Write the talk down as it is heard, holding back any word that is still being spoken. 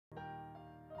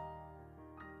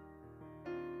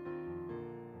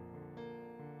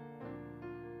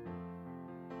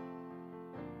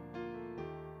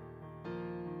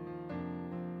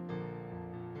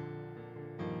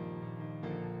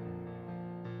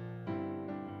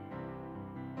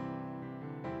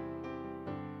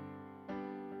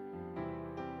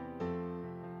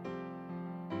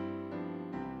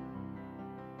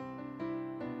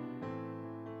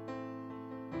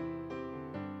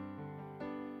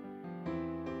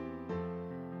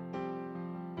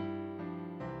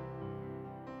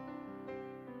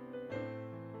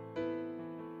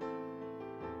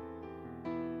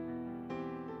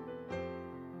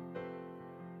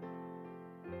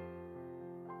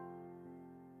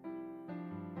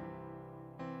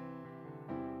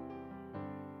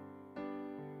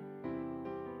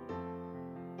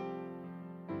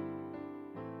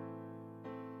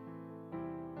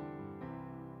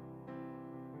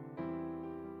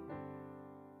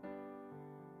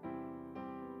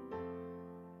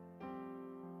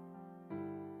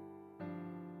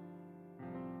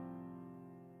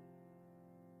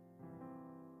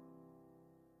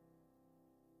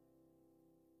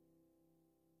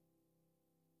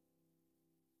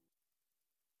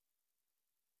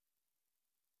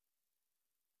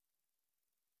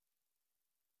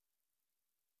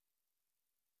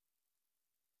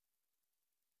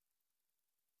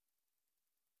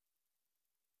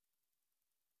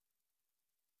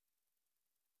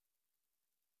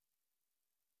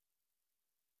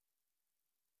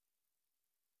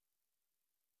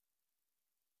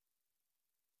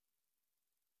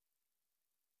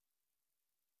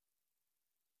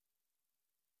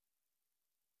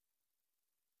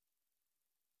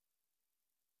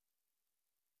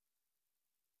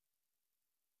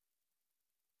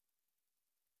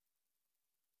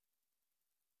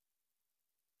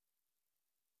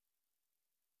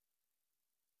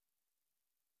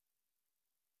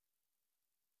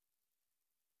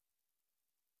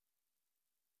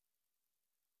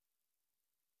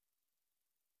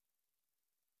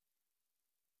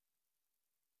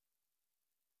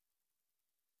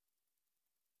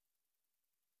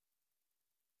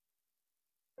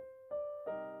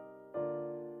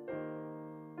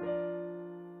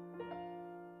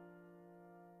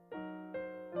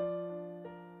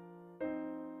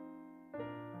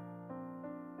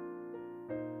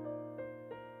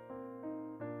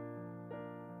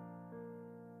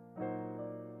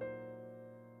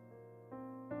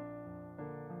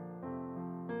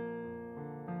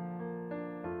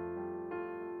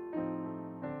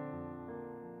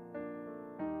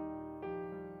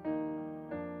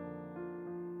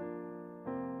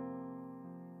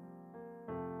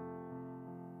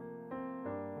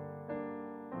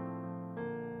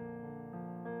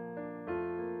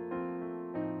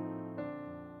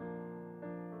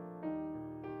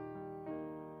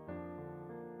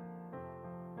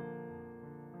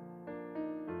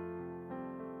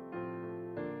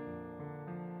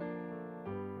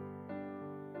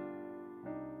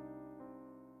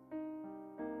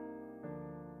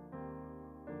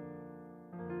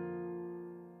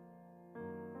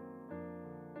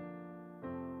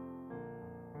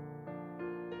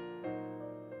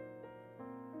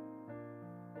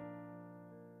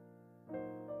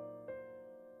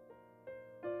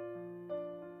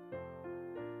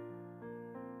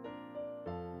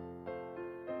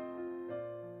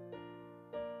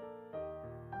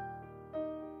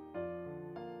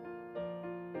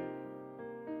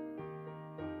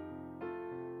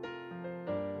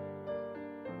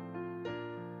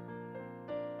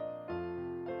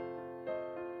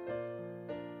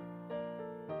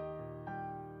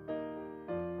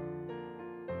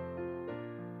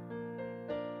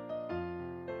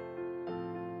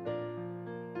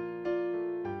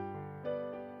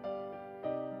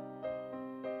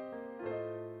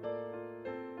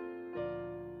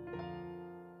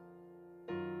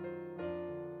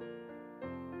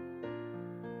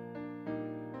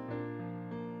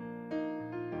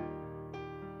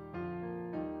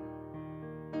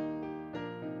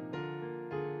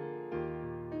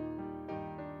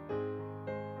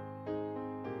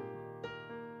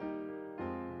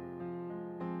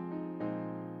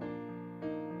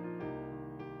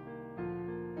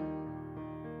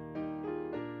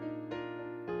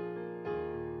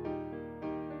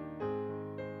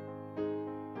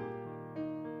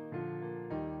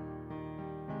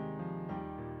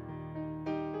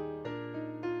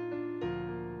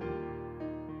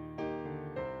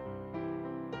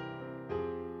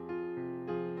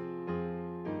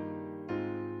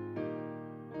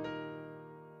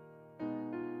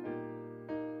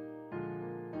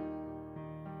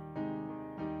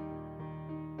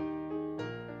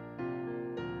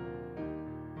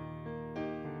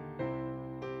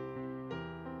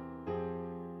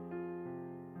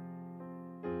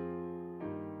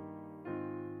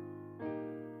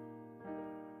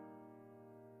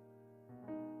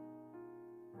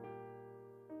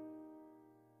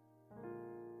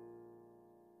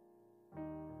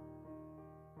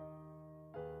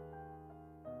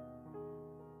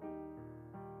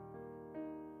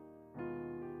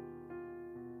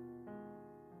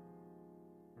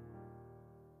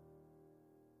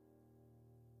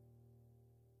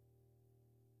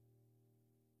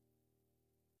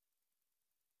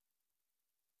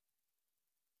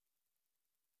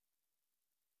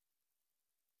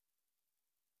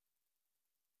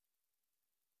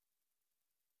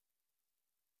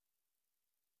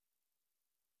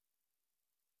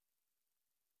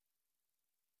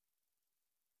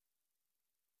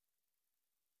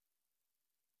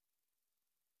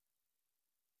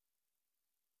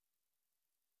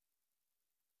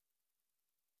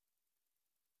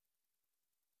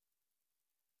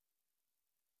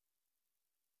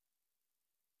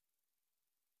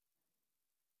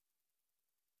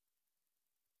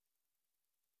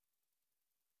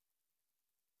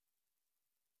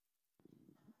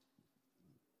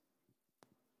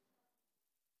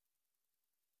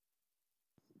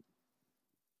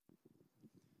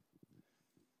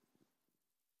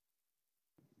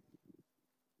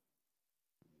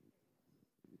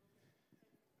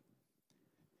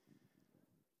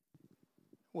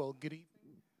Well, good evening.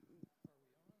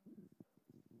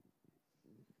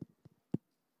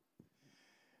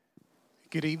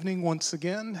 Good evening once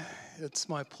again. It's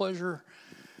my pleasure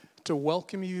to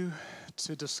welcome you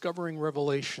to Discovering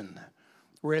Revelation.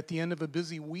 We're at the end of a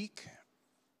busy week.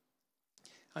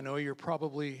 I know you're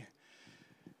probably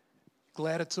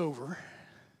glad it's over.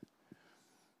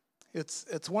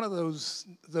 It's one of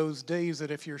those days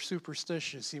that if you're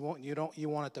superstitious, you want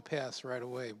it to pass right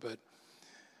away, but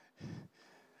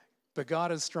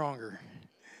God is stronger,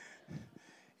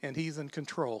 and He's in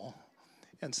control,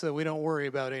 and so we don't worry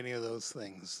about any of those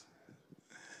things.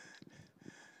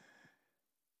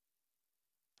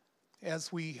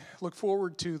 As we look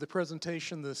forward to the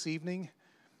presentation this evening,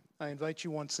 I invite you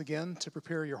once again to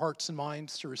prepare your hearts and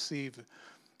minds to receive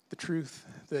the truth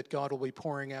that God will be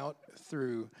pouring out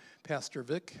through Pastor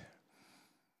Vic.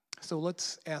 So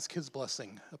let's ask His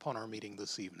blessing upon our meeting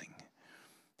this evening.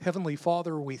 Heavenly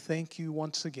Father, we thank you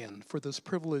once again for this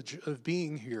privilege of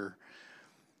being here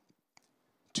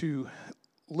to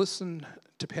listen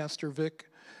to Pastor Vic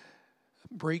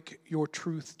break your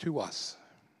truth to us.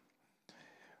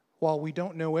 While we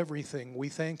don't know everything, we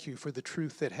thank you for the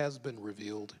truth that has been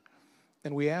revealed,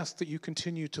 and we ask that you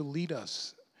continue to lead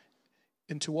us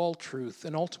into all truth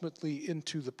and ultimately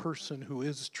into the person who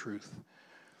is truth.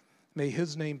 May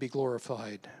His name be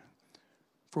glorified,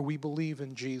 for we believe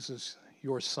in Jesus,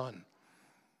 your Son,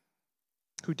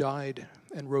 who died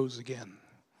and rose again,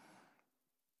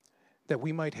 that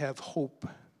we might have hope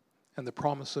and the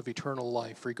promise of eternal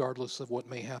life, regardless of what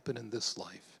may happen in this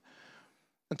life.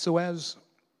 And so as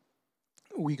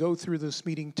we go through this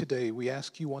meeting today, we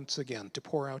ask you once again to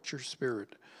pour out your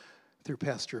Spirit through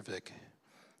Pastor Vic,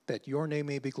 that your name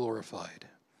may be glorified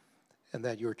and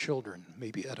that your children may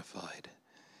be edified.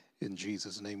 In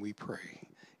Jesus' name we pray.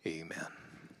 Amen.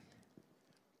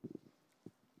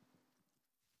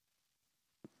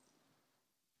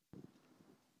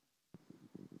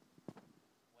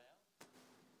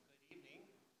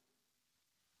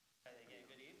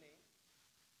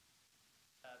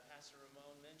 Pastor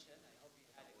Ramon mentioned. I hope you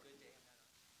had a good day.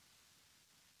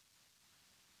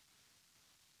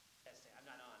 I'm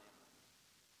not on it.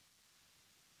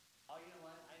 Oh, you know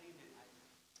what? I need to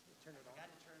turn it on. I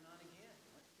got to turn it on again.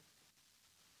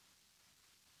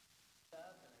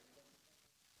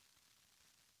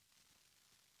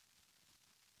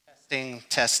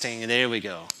 Testing. There we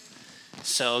go.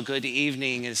 So good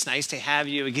evening. It's nice to have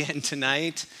you again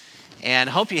tonight. And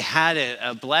I hope you had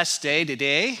a blessed day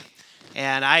today.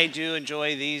 And I do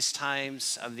enjoy these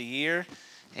times of the year,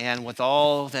 and with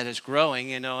all that is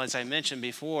growing, as I mentioned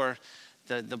before,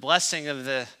 the blessing of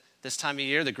this time of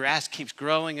year, the grass keeps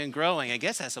growing and growing. I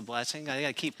guess that's a blessing. I got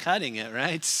to keep cutting it,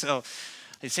 right? So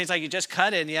it seems like you just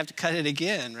cut it and you have to cut it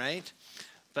again, right?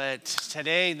 But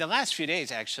today, the last few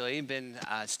days actually, been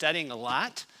studying a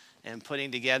lot and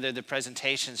putting together the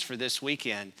presentations for this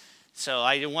weekend. So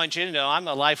I want you to know I'm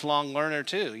a lifelong learner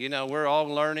too. We're all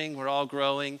learning, we're all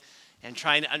growing, and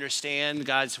trying to understand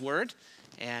God's Word,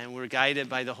 and we're guided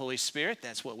by the Holy Spirit.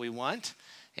 That's what we want.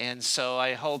 And so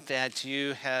I hope that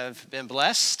you have been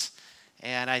blessed,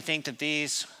 and I think that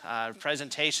these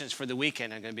presentations for the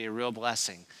weekend are going to be a real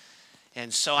blessing.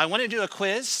 And so I want to do a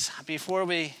quiz before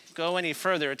we go any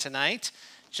further tonight,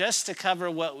 just to cover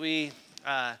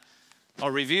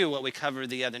or review what we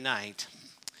covered the other night.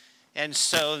 And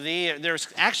so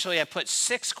I put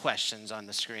 6 questions on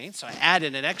the screen, so I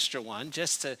added an extra one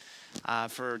just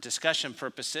for discussion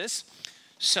purposes.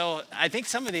 So I think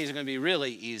some of these are going to be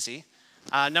really easy.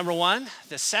 Number 1,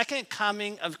 the second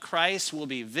coming of Christ will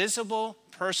be visible,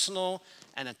 personal,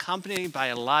 and accompanied by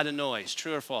a lot of noise.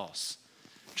 True or false?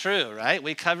 True, right?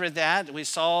 We covered that. We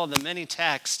saw the many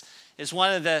texts. It's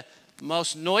one of the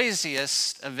most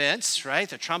noisiest events, right?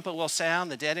 The trumpet will sound,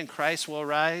 the dead in Christ will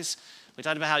rise. We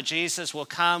talked about how Jesus will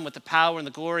come with the power and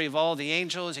the glory of all the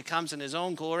angels. He comes in His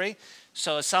own glory.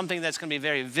 So it's something that's going to be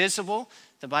very visible.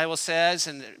 The Bible says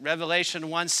in Revelation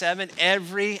 1:7,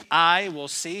 every eye will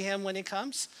see Him when He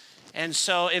comes. And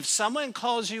so if someone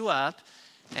calls you up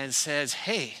and says,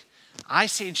 hey, I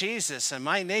see Jesus in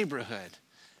my neighborhood,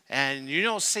 and you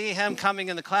don't see Him coming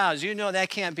in the clouds, you know that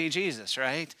can't be Jesus,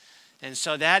 right? And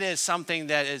so that is something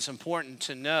that is important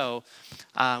to know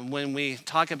when we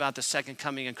talk about the second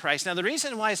coming of Christ. Now, the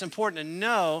reason why it's important to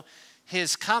know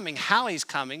His coming, how He's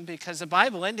coming, because the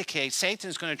Bible indicates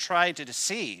Satan's going to try to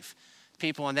deceive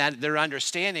people in that their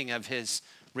understanding of His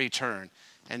return.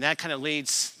 And that kind of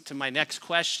leads to my next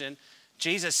question.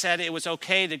 Jesus said it was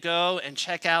okay to go and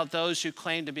check out those who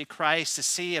claim to be Christ to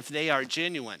see if they are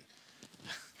genuine.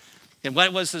 And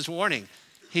what was His warning?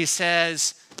 He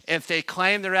says, if they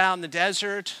claim they're out in the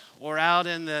desert or out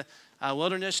in the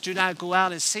wilderness, do not go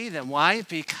out and see them. Why?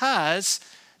 Because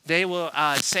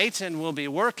Satan will be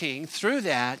working through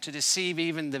that to deceive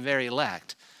even the very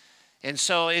elect. And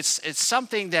so it's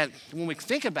something that when we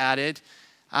think about it,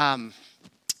 the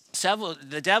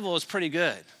devil is pretty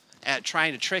good at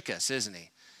trying to trick us, isn't he?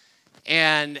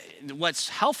 And what's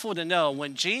helpful to know,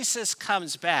 when Jesus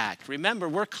comes back, remember,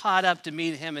 we're caught up to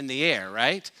meet him in the air,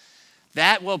 right?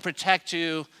 That will protect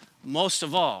you most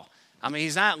of all. I mean,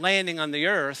 he's not landing on the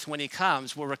earth when he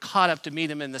comes, where we're caught up to meet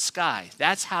him in the sky.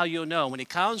 That's how you'll know. When he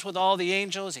comes with all the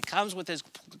angels, he comes with his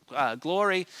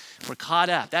glory, we're caught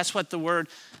up. That's what the word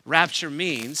rapture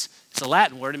means. It's a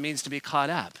Latin word. It means to be caught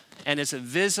up. And it's a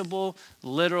visible,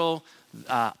 literal,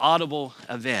 audible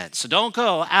event. So don't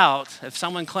go out. If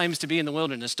someone claims to be in the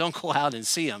wilderness, don't go out and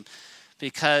see them,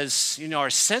 because, our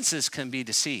senses can be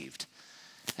deceived.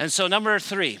 And so number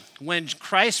 3, when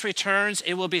Christ returns,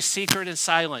 it will be secret and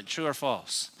silent. True or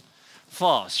false?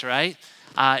 False, right?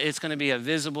 It's going to be a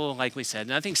visible, like we said,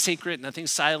 nothing secret, nothing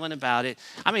silent about it.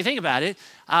 I mean, think about it.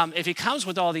 If he comes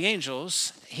with all the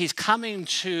angels, he's coming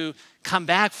to come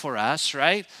back for us,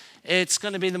 right? It's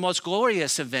going to be the most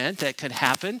glorious event that could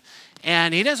happen.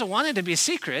 And he doesn't want it to be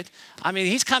secret. I mean,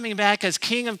 he's coming back as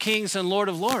King of Kings and Lord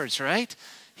of Lords, right?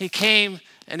 He came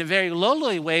in a very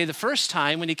lowly way the first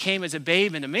time when he came as a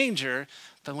babe in a manger.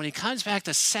 But when he comes back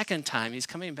the second time, he's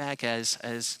coming back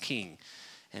as king.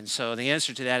 And so the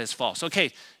answer to that is false.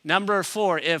 Okay, number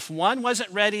 4, if one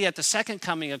wasn't ready at the second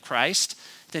coming of Christ,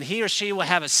 then he or she will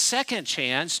have a second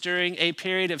chance during a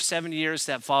period of 7 years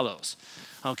that follows.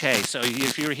 Okay, so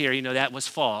if you were here, you know that was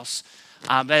false.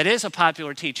 But it is a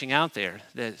popular teaching out there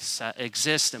that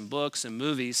exists in books and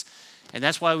movies. And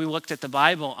that's why we looked at the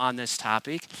Bible on this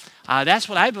topic. That's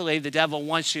what I believe the devil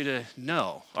wants you to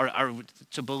know or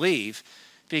to believe.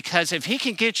 Because if he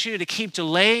can get you to keep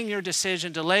delaying your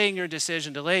decision,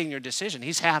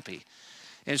 he's happy.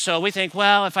 And so we think,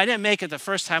 well, if I didn't make it the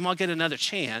first time, I'll get another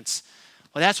chance.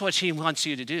 Well, that's what he wants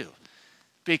you to do.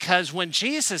 Because when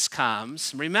Jesus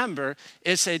comes, remember,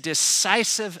 it's a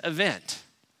decisive event.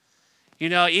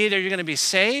 Either you're going to be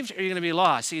saved or you're going to be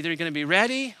lost. Either you're going to be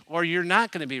ready or you're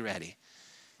not going to be ready.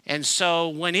 And so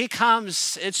when he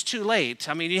comes, it's too late.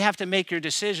 I mean, you have to make your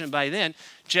decision by then.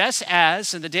 Just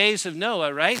as in the days of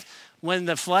Noah, right? When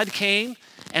the flood came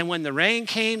and when the rain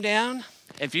came down,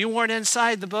 if you weren't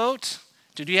inside the boat,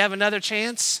 did you have another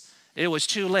chance? It was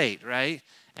too late, right?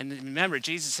 And remember,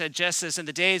 Jesus said, just as in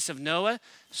the days of Noah,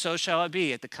 so shall it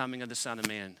be at the coming of the Son of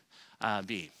Man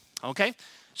be. Okay?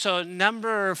 So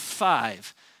number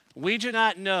 5, we do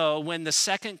not know when the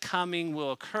second coming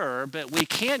will occur, but we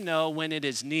can know when it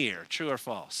is near. True or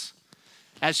false?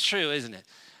 That's true, isn't it?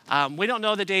 We don't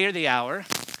know the day or the hour.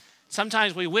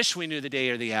 Sometimes we wish we knew the day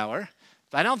or the hour,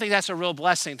 but I don't think that's a real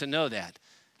blessing to know that,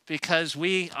 because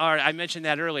I mentioned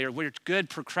that earlier, we're good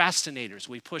procrastinators.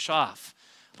 We push off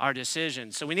our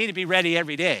decisions. So we need to be ready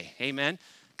every day, amen?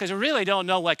 Because we really don't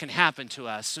know what can happen to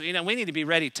us. So, we need to be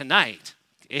ready tonight,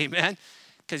 amen?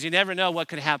 Because you never know what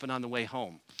could happen on the way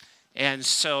home. And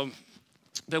so,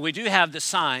 but we do have the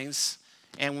signs,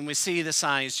 and when we see the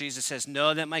signs, Jesus says,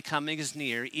 know that my coming is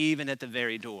near, even at the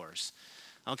very doors.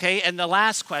 Okay, and the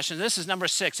last question, this is number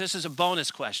 6. This is a bonus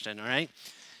question, all right?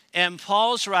 In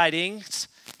Paul's writings,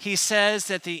 he says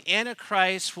that the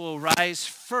Antichrist will rise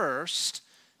first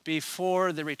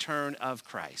before the return of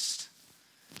Christ.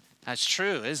 That's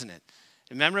true, isn't it?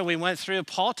 Remember, we went through,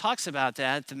 Paul talks about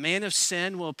that. The man of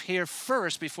sin will appear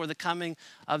first before the coming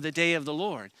of the day of the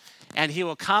Lord. And he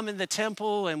will come in the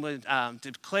temple and would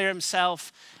declare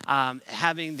himself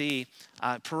having the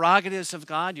prerogatives of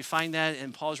God. You find that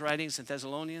in Paul's writings in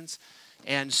Thessalonians.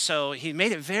 And so he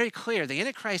made it very clear. The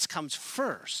Antichrist comes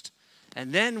first,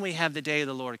 and then we have the day of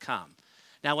the Lord come.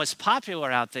 Now, what's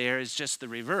popular out there is just the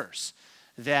reverse,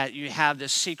 that you have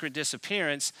this secret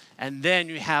disappearance, and then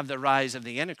you have the rise of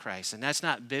the Antichrist. And that's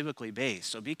not biblically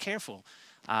based, so be careful.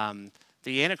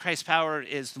 The Antichrist power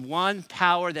is one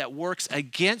power that works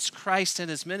against Christ and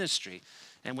his ministry.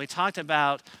 And we talked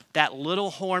about that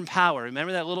little horn power.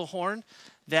 Remember that little horn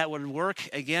that would work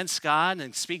against God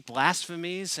and speak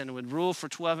blasphemies and would rule for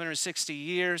 1,260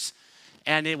 years,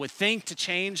 and it would think to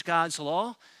change God's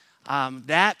law?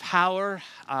 That power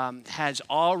has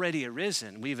already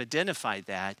arisen. We've identified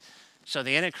that. So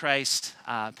the Antichrist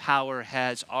power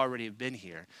has already been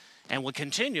here. And will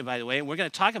continue, by the way. And we're going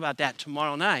to talk about that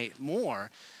tomorrow night more.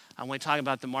 I'm going to talk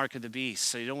about the mark of the beast.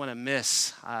 So you don't want to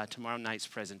miss tomorrow night's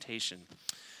presentation.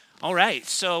 All right,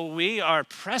 so we are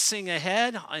pressing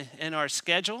ahead in our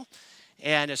schedule.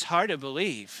 And it's hard to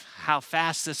believe how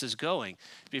fast this is going.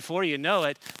 Before you know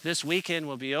it, this weekend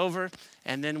will be over.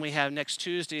 And then we have next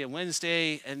Tuesday and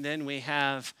Wednesday. And then we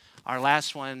have our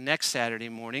last one next Saturday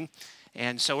morning.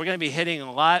 And so we're going to be hitting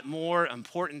a lot more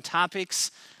important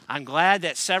topics. I'm glad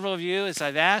that several of you, as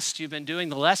I've asked, you've been doing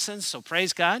the lessons, so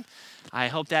praise God. I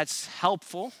hope that's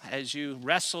helpful as you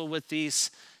wrestle with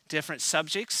these different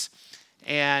subjects.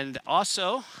 And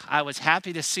also, I was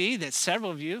happy to see that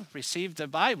several of you received the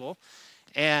Bible.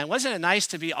 And wasn't it nice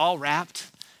to be all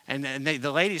wrapped? And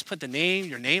the ladies put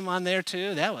your name on there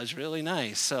too. That was really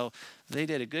nice. So they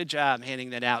did a good job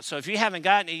handing that out. So if you haven't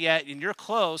gotten it yet and you're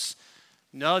close,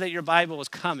 know that your Bible is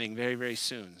coming very, very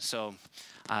soon. So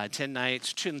 10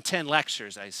 nights, 10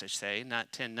 lectures, I should say,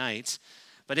 not 10 nights.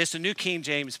 But it's the New King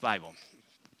James Bible.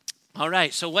 All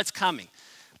right, so what's coming?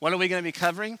 What are we going to be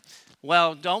covering?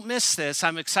 Well, don't miss this.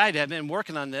 I'm excited. I've been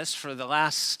working on this for the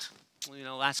last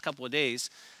couple of days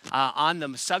on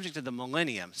the subject of the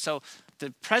millennium. So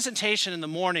the presentation in the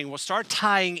morning will start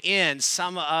tying in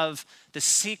some of the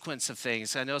sequence of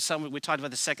things. I know we talked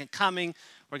about the second coming.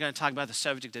 We're going to talk about the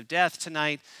subject of death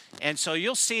tonight. And so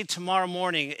you'll see tomorrow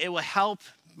morning, it will help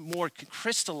more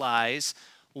crystallize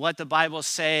what the Bible is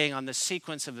saying on the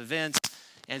sequence of events.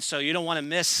 And so you don't want to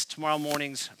miss tomorrow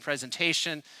morning's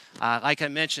presentation. Like I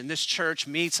mentioned, this church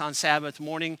meets on Sabbath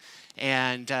morning,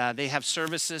 and they have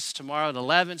services tomorrow at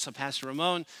 11. So Pastor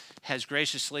Ramon has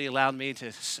graciously allowed me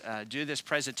to do this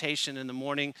presentation in the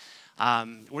morning.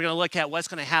 We're going to look at what's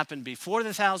going to happen before the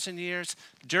 1,000 years,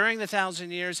 during the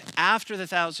 1,000 years, after the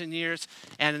 1,000 years.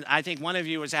 And I think one of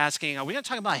you was asking, are we going to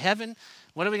talk about heaven?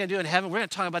 What are we going to do in heaven? We're going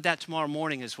to talk about that tomorrow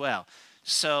morning as well.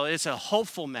 So it's a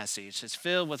hopeful message. It's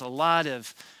filled with a lot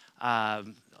of,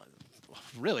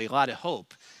 really a lot of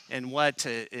hope in what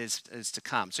is to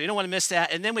come. So you don't want to miss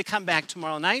that. And then we come back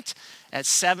tomorrow night at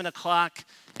 7 o'clock,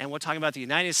 and we'll talk about the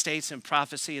United States and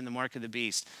prophecy and the mark of the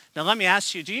beast. Now let me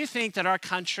ask you, do you think that our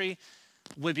country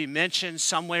would be mentioned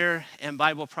somewhere in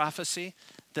Bible prophecy?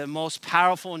 The most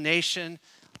powerful nation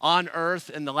on earth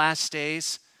in the last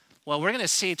days? Well, we're going to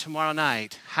see tomorrow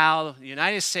night how the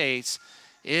United States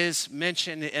is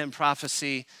mentioned in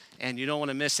prophecy, and you don't want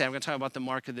to miss that. We're going to talk about the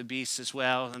mark of the beast as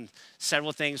well, and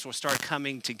several things will start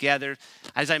coming together.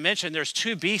 As I mentioned, there's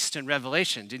two beasts in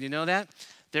Revelation. Did you know that?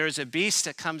 There is a beast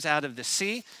that comes out of the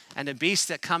sea and a beast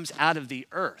that comes out of the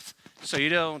earth. So you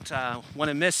don't want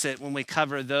to miss it when we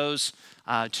cover those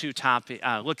two topics,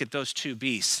 look at those two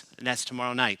beasts, and that's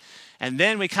tomorrow night. And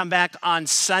then we come back on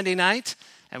Sunday night,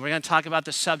 and we're going to talk about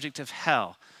the subject of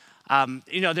hell.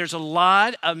 There's a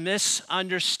lot of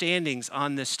misunderstandings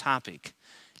on this topic.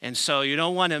 And so you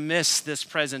don't want to miss this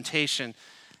presentation.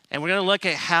 And we're going to look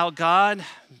at how God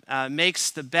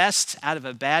makes the best out of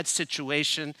a bad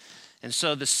situation. And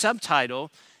so the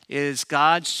subtitle is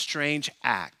God's Strange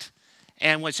Act.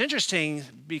 And what's interesting,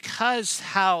 because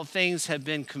how things have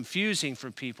been confusing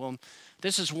for people,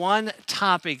 this is one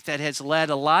topic that has led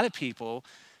a lot of people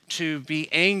to be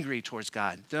angry towards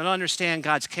God. They don't understand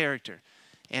God's character.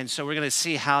 And so we're going to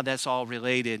see how that's all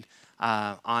related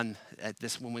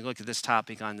when we look at this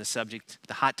topic on the subject,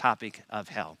 the hot topic of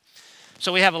hell.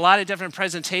 So we have a lot of different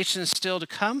presentations still to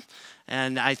come.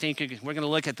 And I think we're going to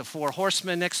look at the 4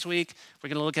 horsemen next week. We're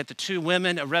going to look at the 2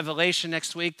 women of Revelation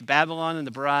next week, the Babylon and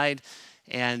the bride.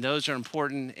 And those are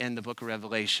important in the book of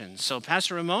Revelation. So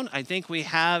Pastor Ramon, I think we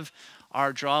have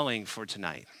our drawing for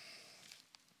tonight.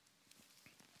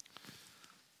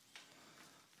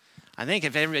 I think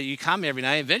if you come every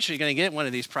night, eventually you're going to get one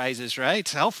of these prizes, right?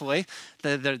 Hopefully,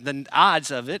 the odds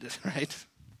of it, right?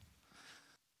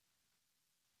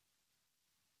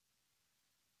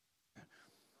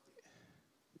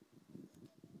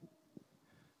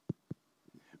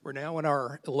 We're now in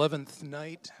our 11th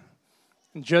night,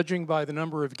 and judging by the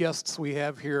number of guests we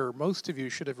have here, most of you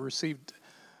should have received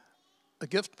a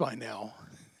gift by now.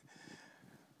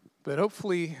 But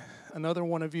hopefully, another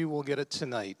one of you will get it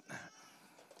tonight.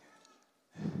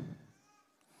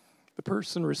 The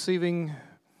person receiving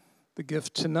the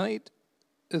gift tonight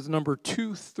is number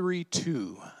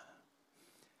 232.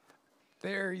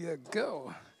 There you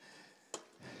go. Thank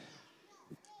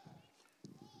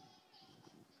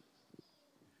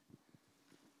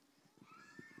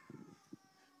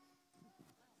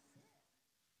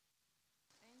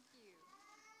you.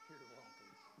 You're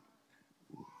welcome.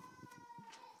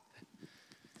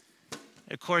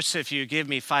 Of course, if you give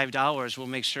me $5, we'll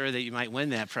make sure that you might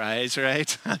win that prize,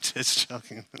 right? I'm just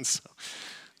joking.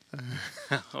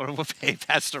 Or we'll pay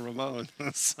Pastor Ramon.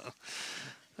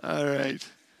 All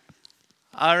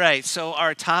right. So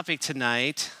our topic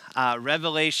tonight,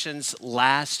 Revelation's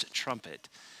last trumpet.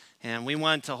 And we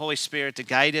want the Holy Spirit to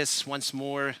guide us once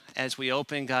more as we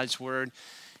open God's Word.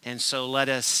 And so let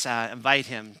us invite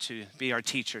him to be our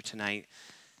teacher tonight.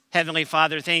 Heavenly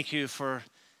Father, thank you for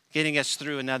getting us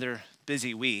through another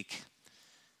busy week.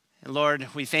 And Lord,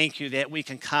 we thank you that we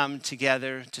can come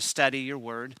together to study your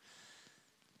word.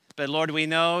 But Lord, we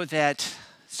know that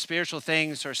spiritual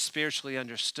things are spiritually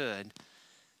understood,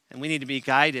 and we need to be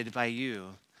guided by you.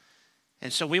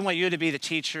 And so we want you to be the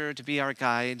teacher, to be our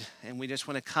guide, and we just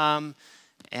want to come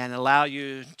and allow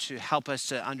you to help us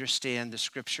to understand the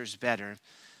scriptures better.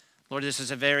 Lord, this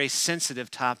is a very sensitive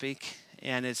topic,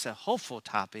 and it's a hopeful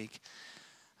topic,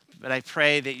 but I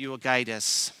pray that you will guide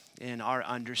us in our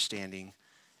understanding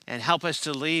and help us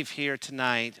to leave here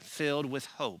tonight filled with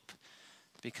hope,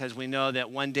 because we know that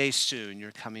one day soon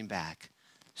you're coming back.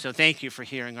 So thank you for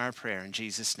hearing our prayer in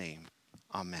Jesus' name.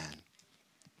 Amen.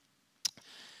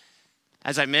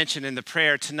 As I mentioned in the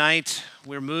prayer tonight,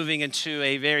 we're moving into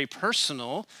a very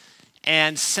personal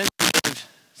and sensitive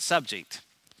subject.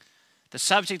 The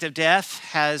subject of death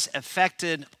has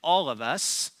affected all of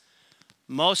us.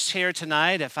 Most here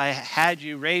tonight, if I had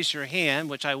you raise your hand,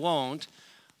 which I won't,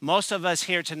 most of us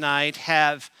here tonight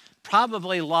have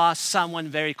probably lost someone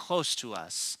very close to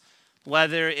us,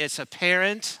 whether it's a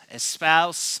parent, a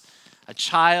spouse, a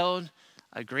child,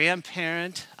 a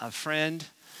grandparent, a friend.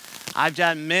 I've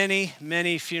done many,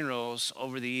 many funerals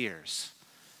over the years,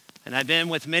 and I've been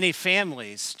with many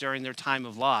families during their time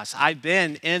of loss. I've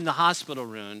been in the hospital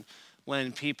room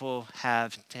when people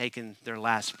have taken their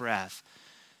last breath.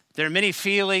 There are many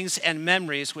feelings and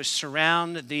memories which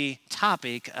surround the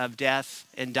topic of death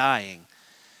and dying.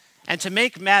 And to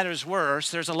make matters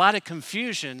worse, there's a lot of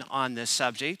confusion on this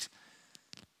subject.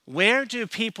 Where do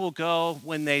people go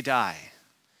when they die?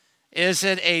 Is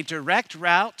it a direct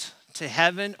route to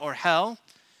heaven or hell?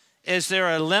 Is there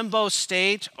a limbo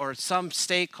state or some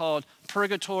state called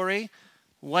purgatory?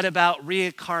 What about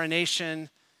reincarnation?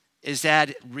 Is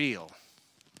that real?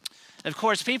 Of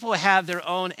course, people have their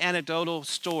own anecdotal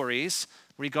stories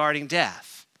regarding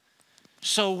death.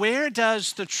 So where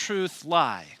does the truth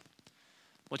lie?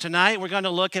 Well, tonight we're going to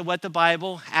look at what the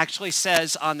Bible actually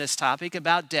says on this topic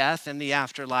about death and the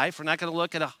afterlife. We're not going to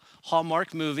look at a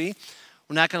Hallmark movie.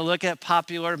 We're not going to look at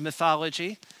popular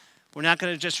mythology. We're not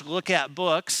going to just look at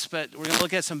books, but we're going to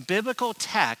look at some biblical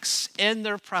texts in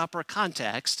their proper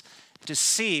context to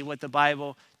see what the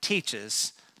Bible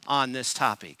teaches on this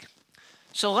topic.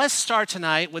 So let's start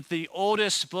tonight with the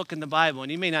oldest book in the Bible. And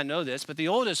you may not know this, but the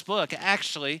oldest book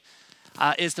actually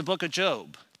is the book of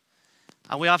Job.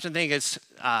 We often think it's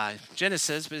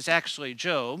Genesis, but it's actually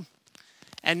Job.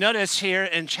 And notice here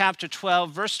in chapter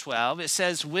 12, verse 12, it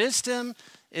says, "Wisdom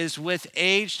is with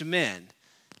aged men,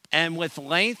 and with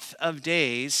length of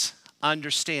days,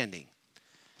 understanding."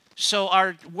 So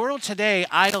our world today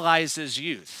idolizes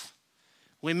youth.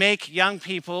 We make young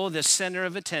people the center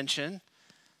of attention.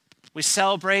 We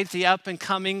celebrate the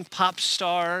up-and-coming pop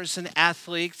stars and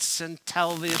athletes and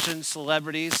television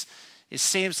celebrities. It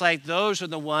seems like those are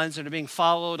the ones that are being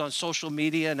followed on social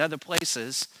media and other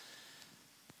places.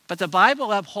 But the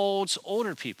Bible upholds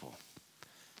older people.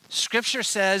 Scripture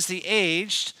says the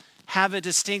aged have a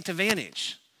distinct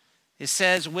advantage. It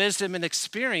says wisdom and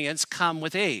experience come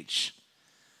with age.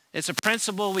 It's a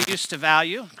principle we used to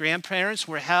value. Grandparents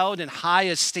were held in high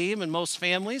esteem in most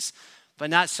families, but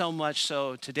not so much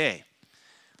so today.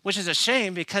 Which is a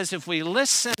shame, because if we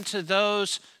listen to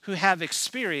those who have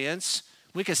experience,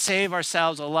 we could save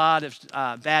ourselves a lot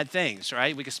of bad things,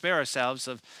 right? We could spare ourselves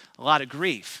of a lot of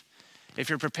grief. If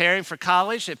you're preparing for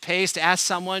college, it pays to ask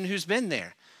someone who's been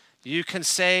there. You can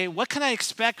say, what can I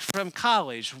expect from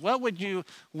college? What would you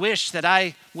wish that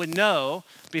I would know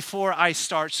before I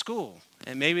start school?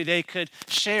 And maybe they could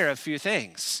share a few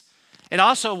things. It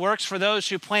also works for those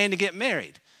who plan to get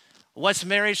married. What's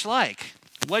marriage like?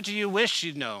 What do you wish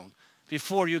you'd known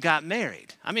before you got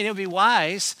married? I mean, it would be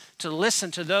wise to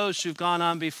listen to those who've gone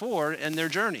on before in their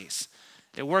journeys.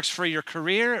 It works for your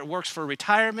career. It works for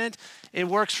retirement. It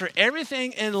works for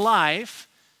everything in life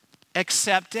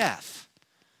except death.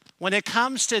 When it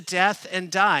comes to death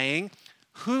and dying,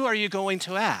 who are you going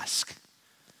to ask?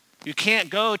 You can't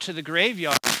go to the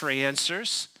graveyard for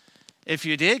answers. If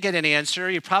you did get an answer,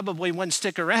 you probably wouldn't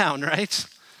stick around, right?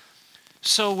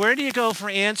 So where do you go for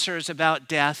answers about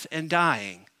death and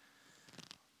dying?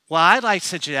 Well, I'd like to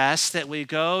suggest that we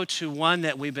go to one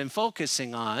that we've been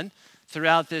focusing on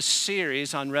throughout this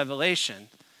series on Revelation.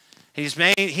 He's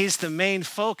the main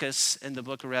focus in the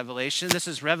book of Revelation. This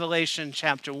is Revelation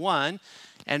chapter 1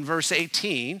 and verse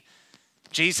 18.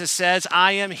 Jesus says,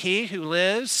 "I am he who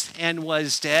lives and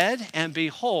was dead, and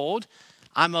behold,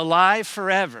 I'm alive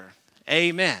forever.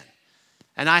 Amen.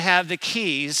 And I have the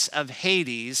keys of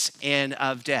Hades and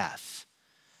of death."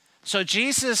 So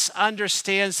Jesus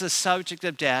understands the subject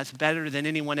of death better than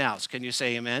anyone else. Can you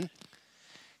say amen?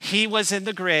 He was in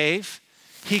the grave.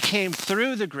 He came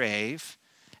through the grave.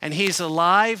 and he's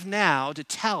alive now to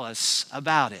tell us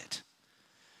about it.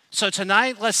 So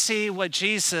tonight, let's see what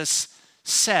Jesus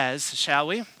says, shall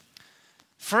we?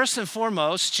 First and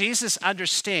foremost, Jesus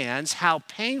understands how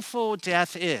painful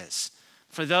death is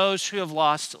for those who have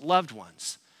lost loved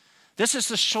ones. This is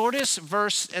the shortest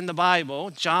verse in the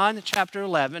Bible, John chapter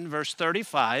 11, verse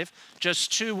 35,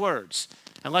 just 2 words.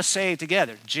 And let's say it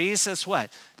together. Jesus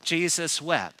what? Jesus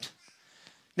wept.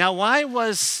 Now, why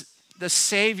was the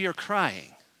Savior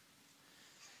crying?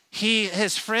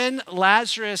 His friend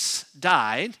Lazarus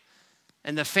died,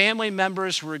 and the family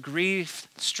members were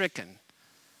grief-stricken.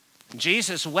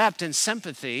 Jesus wept in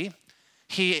sympathy.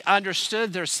 He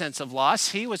understood their sense of loss.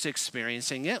 He was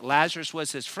experiencing it. Lazarus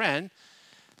was his friend.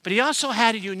 But he also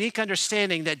had a unique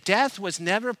understanding that death was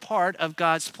never part of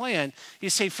God's plan. You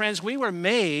see, friends, we were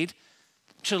made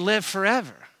to live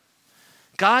forever.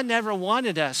 God never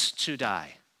wanted us to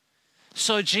die.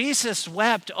 So Jesus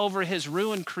wept over his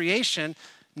ruined creation.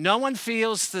 No one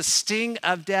feels the sting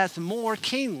of death more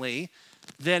keenly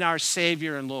than our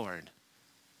Savior and Lord.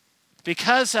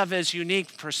 Because of his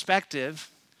unique perspective,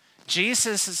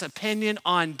 Jesus' opinion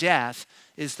on death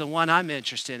is the one I'm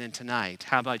interested in tonight.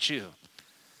 How about you?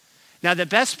 Now, the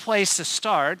best place to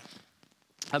start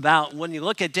about when you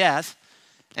look at death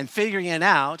and figuring it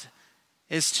out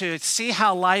is to see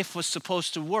how life was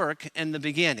supposed to work in the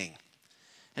beginning.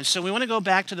 And so we want to go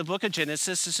back to the book of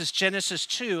Genesis. This is Genesis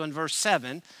 2 and verse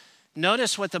 7.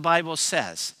 Notice what the Bible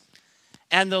says.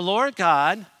 And the Lord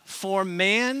God formed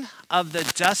man of the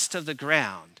dust of the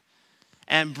ground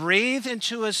and breathed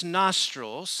into his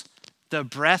nostrils the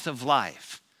breath of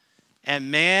life. And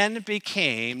man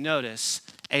became, notice,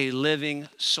 a living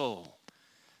soul.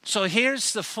 So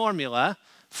here's the formula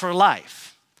for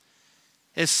life.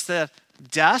 It's the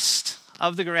dust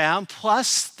of the ground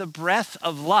plus the breath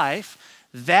of life.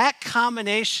 That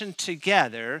combination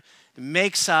together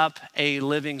makes up a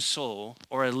living soul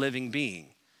or a living being.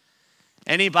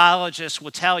 Any biologist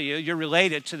will tell you you're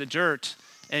related to the dirt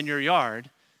in your yard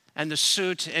and the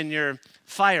soot in your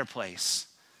fireplace.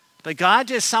 But God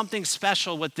did something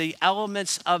special with the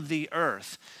elements of the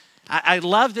earth. I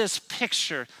love this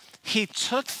picture. He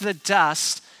took the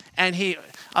dust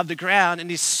of the ground and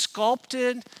he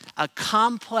sculpted a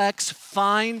complex,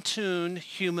 fine-tuned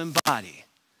human body.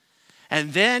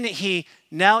 And then he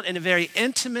knelt in a very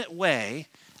intimate way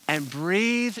and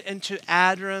breathed into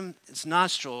Adam's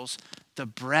nostrils the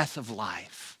breath of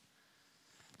life.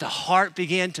 The heart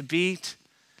began to beat.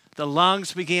 The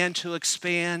lungs began to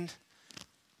expand.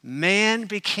 Man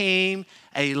became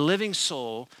a living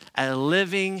soul, a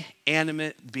living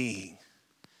animate being.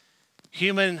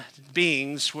 Human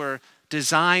beings were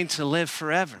designed to live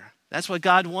forever. That's what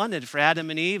God wanted for Adam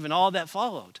and Eve and all that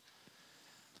followed.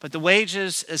 But the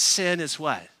wages of sin is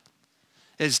what?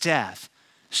 Is death.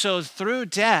 So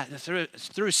through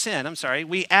sin,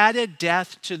 we added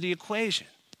death to the equation.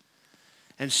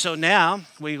 And so now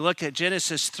we look at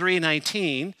Genesis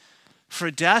 3:19. For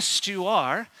dust you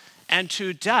are, and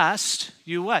to dust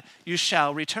you what? You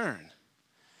shall return.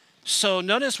 So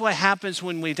notice what happens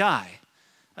when we die.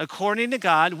 According to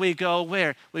God, we go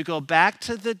where? We go back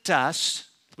to the dust.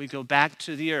 We go back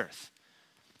to the earth.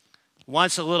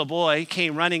 Once a little boy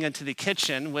came running into the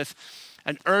kitchen with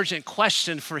an urgent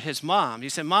question for his mom. He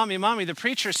said, Mommy, the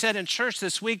preacher said in church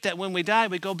this week that when we die,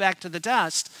 we go back to the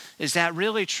dust. Is that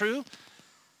really true?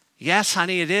 Yes,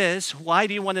 honey, it is. Why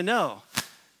do you want to know?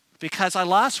 Because I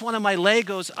lost one of my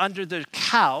Legos under the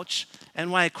couch,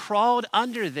 and when I crawled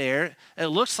under there, it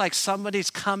looks like somebody's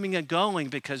coming and going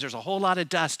because there's a whole lot of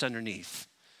dust underneath.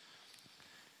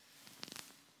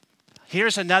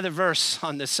 Here's another verse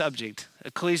on this subject,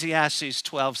 Ecclesiastes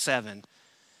 12:7.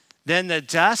 Then the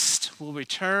dust will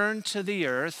return to the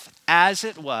earth as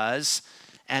it was,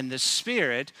 and the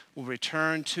spirit will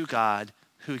return to God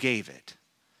who gave it.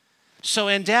 So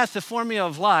in death, the formula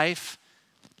of life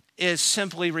is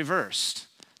simply reversed.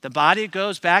 The body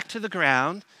goes back to the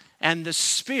ground, and the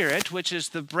spirit, which is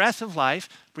the breath of life,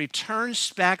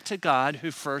 returns back to God who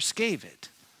first gave it.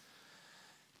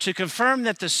 To confirm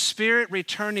that the spirit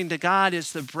returning to God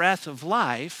is the breath of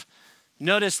life,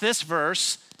 notice this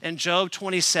verse in Job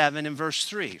 27 and verse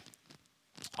 3.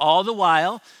 All the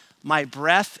while, my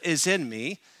breath is in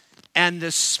me, and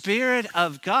the Spirit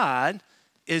of God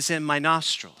is in my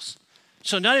nostrils.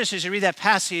 So notice as you read that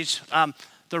passage,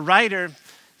 the writer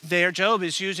there, Job,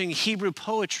 is using Hebrew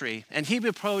poetry, and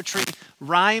Hebrew poetry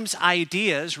rhymes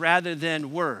ideas rather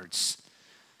than words.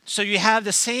 So you have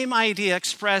the same idea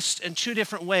expressed in 2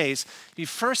 different ways. You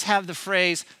first have the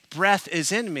phrase, breath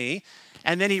is in me,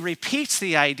 and then he repeats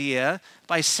the idea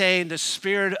by saying the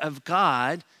Spirit of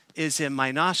God is in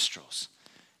my nostrils.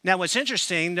 Now, what's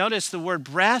interesting, notice the word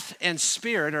breath and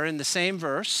spirit are in the same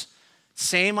verse,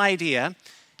 same idea.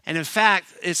 And in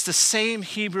fact, it's the same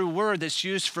Hebrew word that's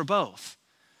used for both.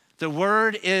 The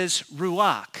word is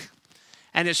ruach,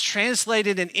 and it's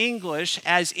translated in English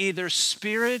as either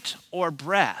spirit or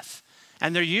breath.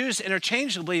 And they're used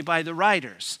interchangeably by the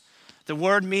writers. The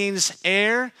word means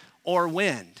air or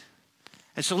wind.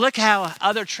 And so look how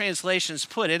other translations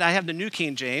put it. I have the New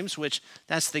King James, which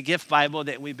that's the gift Bible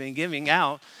that we've been giving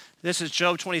out. This is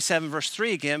Job 27, verse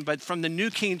 3 again, but from the New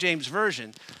King James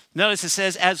Version. Notice it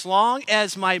says, as long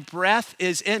as my breath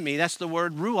is in me, that's the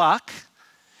word ruach,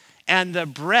 and the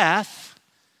breath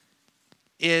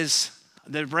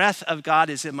of God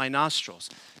is in my nostrils.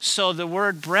 So the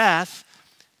word breath,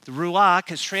 the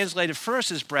ruach, is translated first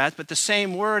as breath, but the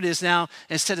same word is now,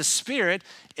 instead of spirit,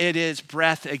 it is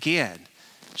breath again.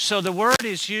 So the word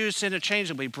is used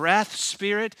interchangeably. Breath,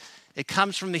 spirit, it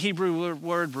comes from the Hebrew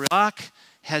word ruach,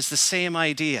 has the same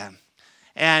idea.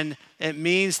 And it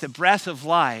means the breath of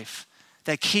life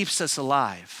that keeps us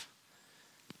alive.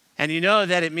 And you know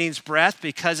that it means breath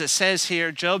because it says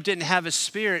here, Job didn't have a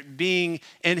spirit being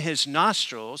in his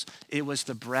nostrils. It was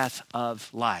the breath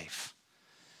of life.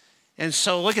 And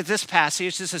so look at this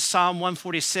passage. This is Psalm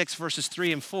 146, verses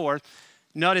 3 and 4.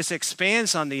 Notice it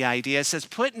expands on the idea. It says,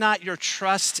 put not your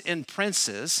trust in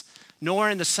princes, nor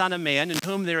in the Son of Man, in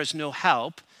whom there is no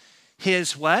help.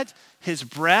 His what? His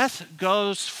breath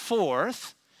goes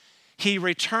forth. He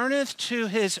returneth to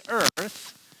his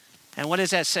earth. And what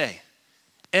does that say?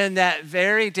 In that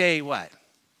very day, what?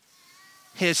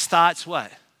 His thoughts,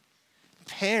 what?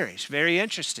 Perish. Very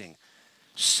interesting.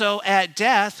 So at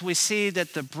death, we see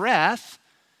that the breath,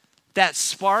 that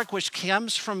spark which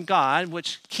comes from God,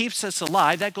 which keeps us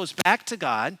alive, that goes back to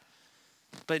God.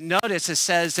 But notice it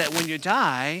says that when you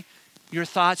die, your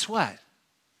thoughts what?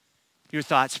 Your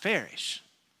thoughts perish.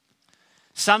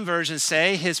 Some versions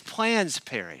say his plans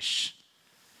perish.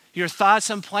 Your thoughts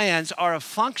and plans are a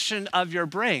function of your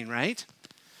brain, right?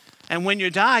 And when you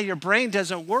die, your brain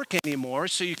doesn't work anymore,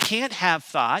 so you can't have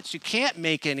thoughts, you can't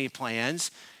make any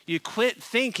plans. You quit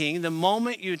thinking the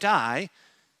moment you die,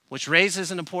 which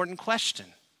raises an important question.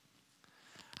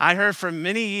 I heard for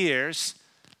many years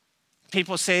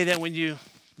people say that when you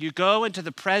go into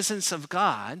the presence of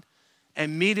God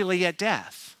immediately at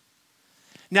death.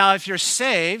 Now, if you're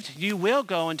saved, you will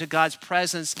go into God's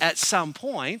presence at some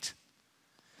point,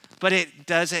 but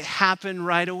does it happen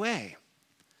right away,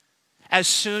 as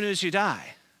soon as you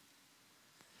die?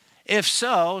 If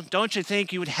so, don't you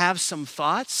think you would have some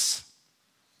thoughts?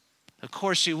 Of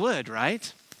course you would,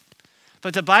 right?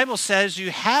 But the Bible says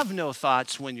you have no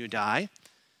thoughts when you die.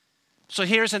 So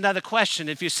here's another question.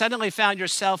 If you suddenly found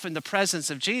yourself in the presence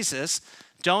of Jesus,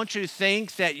 don't you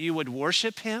think that you would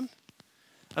worship him?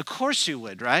 Of course you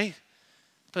would, right?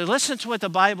 But listen to what the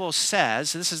Bible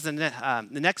says. This is the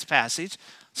next passage,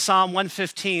 Psalm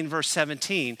 115, verse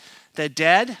 17. The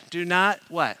dead do not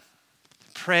what?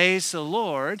 Praise the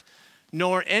Lord,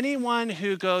 nor anyone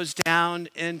who goes down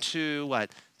into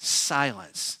what?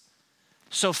 Silence.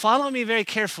 So follow me very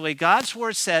carefully. God's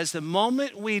word says the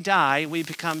moment we die, we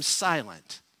become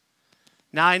silent.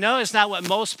 Now, I know it's not what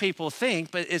most people think,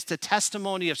 but it's the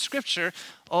testimony of Scripture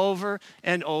over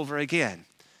and over again.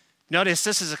 Notice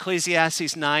this is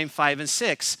Ecclesiastes 9, 5, and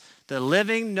 6. The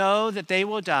living know that they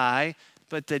will die,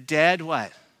 but the dead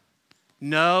what?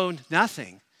 Know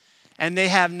nothing. And they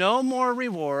have no more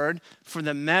reward, for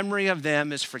the memory of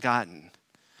them is forgotten.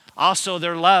 Also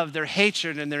their love, their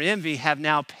hatred, and their envy have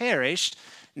now perished.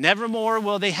 Nevermore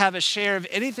will they have a share of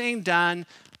anything done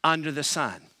under the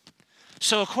sun.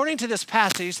 So according to this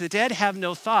passage, the dead have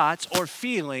no thoughts or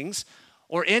feelings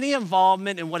or any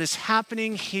involvement in what is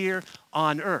happening here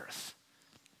on earth.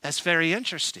 That's very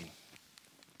interesting.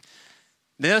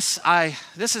 This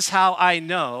is how I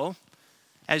know,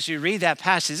 as you read that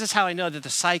passage, this is how I know that the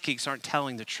psychics aren't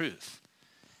telling the truth.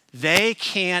 They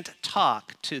can't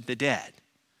talk to the dead.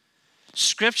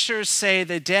 Scriptures say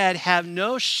the dead have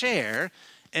no share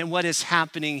in what is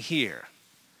happening here.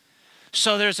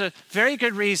 So there's a very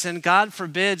good reason God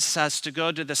forbids us to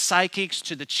go to the psychics,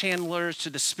 to the channelers, to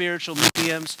the spiritual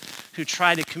mediums who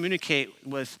try to communicate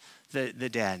with the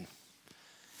dead.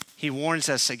 He warns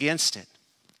us against it.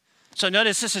 So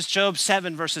notice this is Job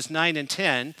 7, verses 9 and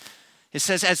 10. It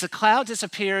says, as the cloud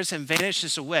disappears and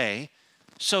vanishes away,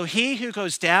 so he who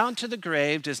goes down to the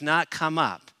grave does not come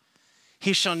up.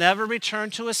 He shall never return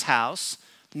to his house,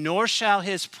 nor shall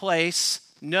his place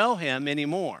know him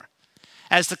anymore.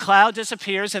 As the cloud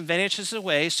disappears and vanishes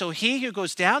away, so he who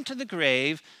goes down to the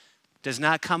grave does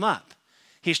not come up.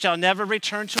 He shall never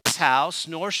return to his house,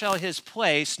 nor shall his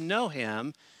place know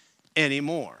him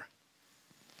anymore.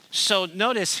 So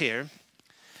notice here,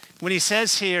 when he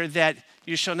says here that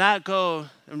you shall not go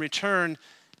and return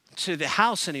to the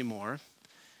house anymore,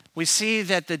 we see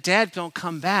that the dead don't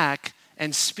come back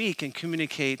and speak and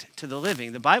communicate to the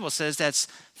living. The Bible says that's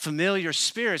familiar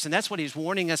spirits, and that's what he's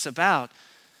warning us about.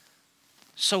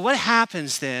 So what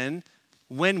happens then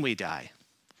when we die?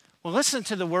 Well, listen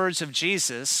to the words of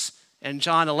Jesus in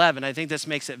John 11. I think this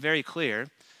makes it very clear.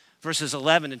 Verses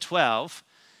 11 and 12.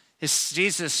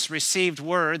 Jesus received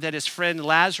word that his friend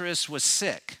Lazarus was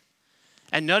sick.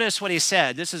 And notice what he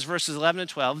said. This is verses 11 and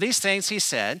 12. These things he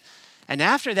said. And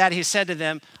after that he said to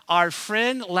them, our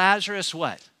friend Lazarus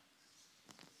what?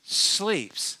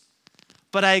 Sleeps.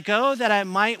 But I go that I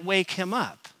might wake him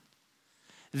up.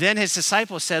 Then his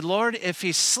disciples said, Lord, if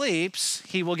he sleeps,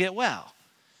 he will get well.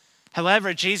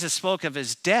 However, Jesus spoke of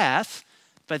his death,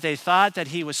 but they thought that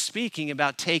he was speaking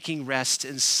about taking rest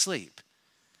and sleep.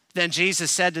 Then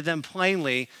Jesus said to them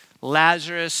plainly,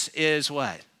 Lazarus is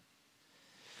what?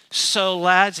 So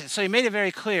he made it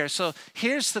very clear. So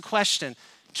here's the question.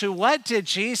 To what did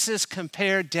Jesus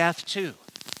compare death to?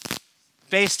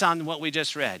 Based on what we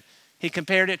just read. He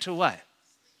compared it to what?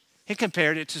 He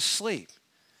compared it to sleep.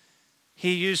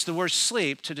 He used the word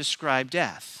sleep to describe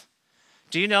death.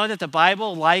 Do you know that the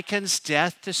Bible likens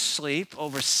death to sleep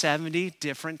over 70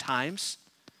 different times?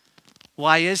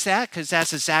 Why is that? Because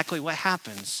that's exactly what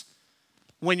happens.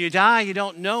 When you die, you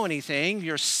don't know anything.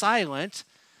 You're silent,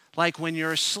 like when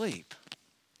you're asleep.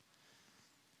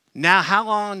 Now, how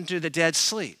long do the dead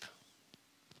sleep?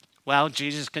 Well,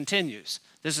 Jesus continues.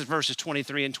 This is verses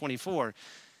 23 and 24.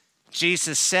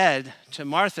 Jesus said to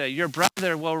Martha, your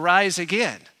brother will rise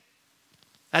again.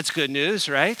 That's good news,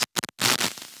 right?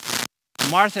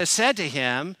 Martha said to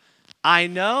him, I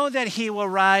know that he will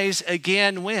rise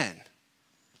again when?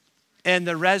 In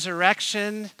the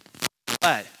resurrection,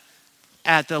 what?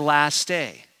 At the last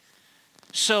day.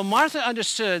 So Martha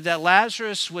understood that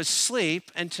Lazarus would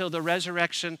sleep until the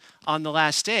resurrection on the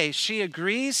last day. She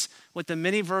agrees with the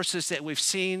many verses that we've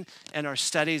seen in our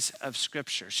studies of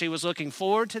Scripture. She was looking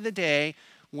forward to the day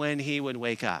when he would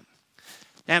wake up.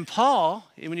 And Paul,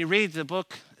 when you read the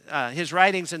book, his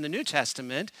writings in the New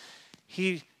Testament,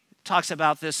 he talks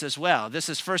about this as well. This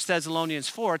is 1 Thessalonians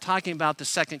 4, talking about the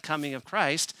second coming of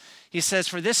Christ. He says,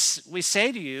 for this we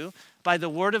say to you by the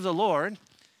word of the Lord.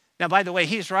 Now, by the way,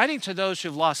 he's writing to those who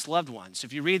have lost loved ones.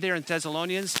 If you read there in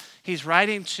Thessalonians, he's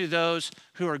writing to those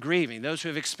who are grieving, those who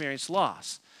have experienced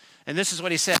loss. And this is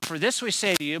what he said, for this we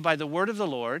say to you by the word of the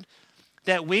Lord,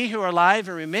 that we who are alive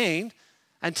and remain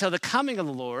until the coming of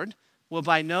the Lord will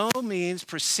by no means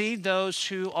precede those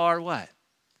who are what?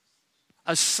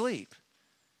 Asleep.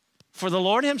 For the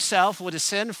Lord himself will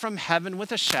descend from heaven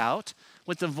with a shout,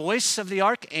 with the voice of the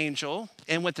archangel,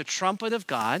 and with the trumpet of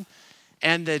God,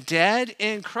 and the dead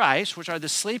in Christ, which are the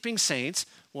sleeping saints,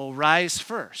 will rise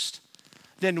first.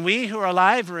 Then we who are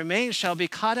alive and remain shall be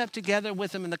caught up together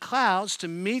with them in the clouds to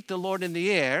meet the Lord in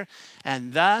the air,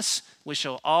 and thus we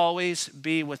shall always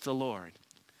be with the Lord.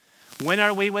 When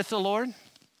are we with the Lord?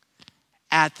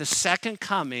 At the second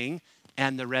coming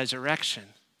and the resurrection.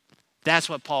 That's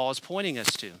what Paul is pointing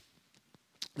us to.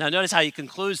 Now notice how he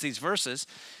concludes these verses.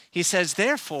 He says,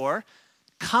 therefore,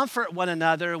 comfort one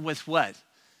another with what?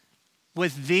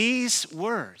 With these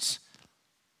words.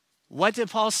 What did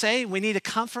Paul say? We need to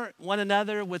comfort one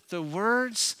another with the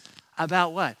words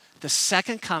about what? The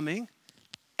second coming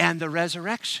and the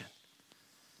resurrection.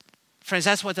 Friends,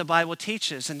 that's what the Bible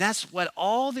teaches, and that's what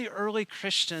all the early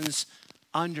Christians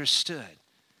understood.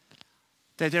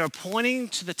 That they were pointing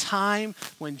to the time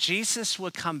when Jesus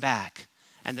would come back,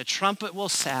 and the trumpet will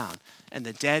sound, and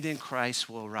the dead in Christ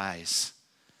will rise.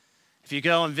 If you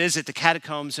go and visit the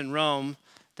catacombs in Rome,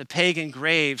 the pagan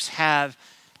graves have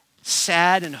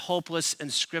sad and hopeless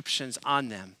inscriptions on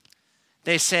them.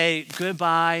 They say,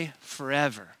 goodbye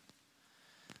forever.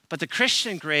 But the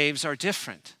Christian graves are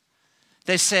different.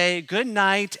 They say, good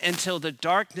night until the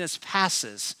darkness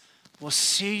passes. We'll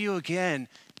see you again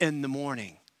in the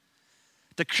morning.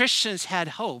 The Christians had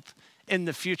hope in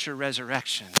the future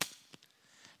resurrection.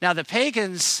 Now, the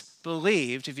pagans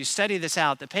believed, if you study this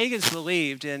out, the pagans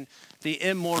believed in the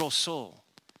immortal soul.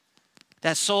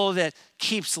 That soul that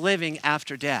keeps living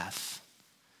after death.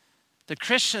 The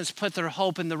Christians put their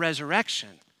hope in the resurrection,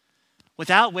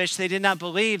 without which they did not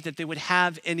believe that they would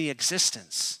have any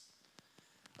existence.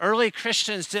 Early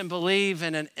Christians didn't believe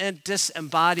in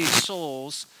disembodied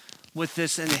souls with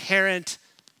this inherent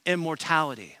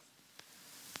immortality.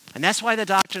 And that's why the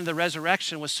doctrine of the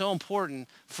resurrection was so important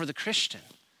for the Christian.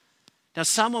 Now,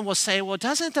 someone will say, well,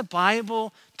 doesn't the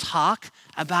Bible talk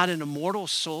about an immortal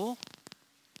soul?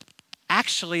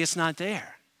 Actually, it's not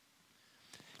there.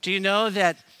 Do you know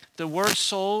that the word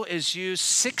soul is used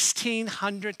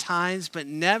 1,600 times, but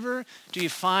never do you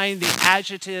find the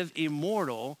adjective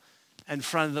immortal in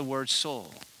front of the word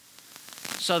soul.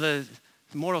 So the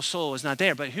immortal soul is not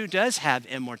there, but who does have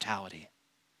immortality?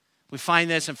 We find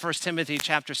this in 1 Timothy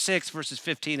chapter 6, verses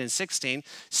 15 and 16.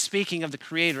 Speaking of the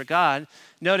Creator God,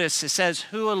 notice it says,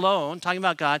 who alone, talking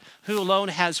about God, who alone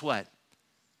has what?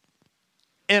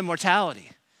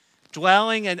 Immortality.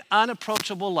 Dwelling in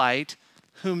unapproachable light,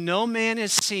 whom no man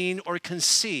has seen or can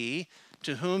see,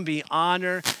 to whom be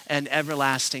honor and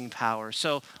everlasting power.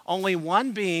 So only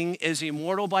one being is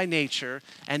immortal by nature,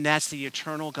 and that's the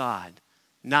eternal God,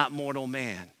 not mortal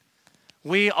man.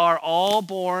 We are all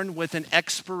born with an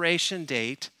expiration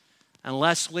date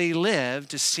unless we live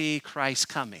to see Christ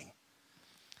coming.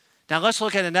 Now let's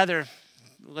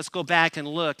go back and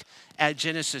look at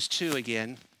Genesis 2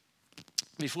 again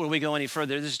before we go any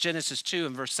further. This is Genesis 2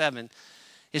 and verse 7.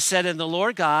 It said, and the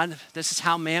Lord God, this is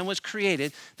how man was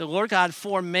created, the Lord God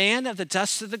formed man of the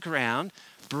dust of the ground,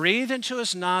 breathed into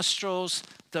his nostrils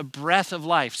the breath of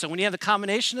life. So when you have the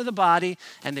combination of the body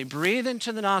and they breathe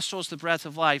into the nostrils the breath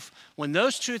of life, when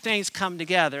those two things come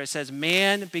together, it says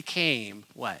man became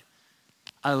what?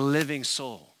 A living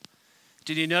soul.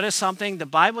 Did you notice something? The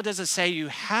Bible doesn't say you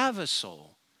have a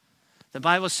soul. The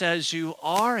Bible says you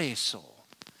are a soul,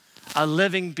 a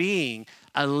living being,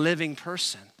 a living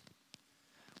person.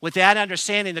 With that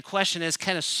understanding, the question is,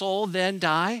 can a soul then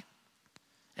die?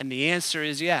 And the answer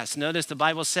is yes. Notice the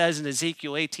Bible says in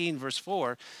Ezekiel 18, verse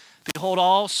 4, behold,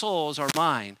 all souls are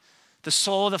mine. The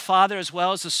soul of the Father as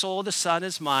well as the soul of the Son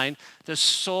is mine. The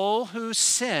soul who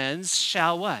sins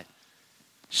shall what?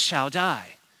 Shall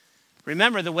die.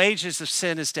 Remember, the wages of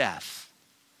sin is death.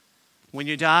 When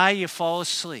you die, you fall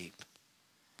asleep.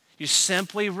 You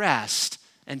simply rest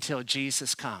until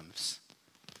Jesus comes.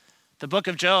 The book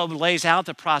of Job lays out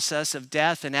the process of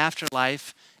death and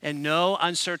afterlife in no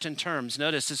uncertain terms.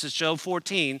 Notice this is Job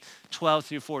 14, 12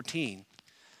 through 14.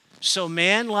 So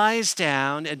man lies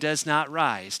down and does not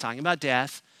rise, talking about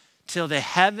death, till the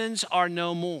heavens are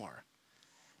no more.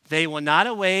 They will not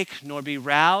awake nor be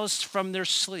roused from their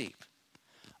sleep.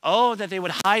 Oh, that they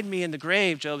would hide me in the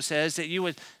grave, Job says, that you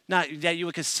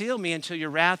would conceal me until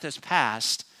your wrath is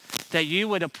past, that you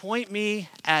would appoint me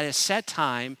at a set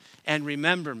time and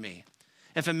remember me.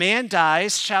 If a man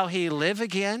dies, shall he live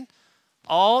again?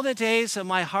 All the days of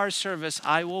my hard service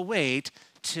I will wait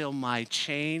till my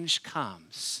change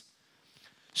comes.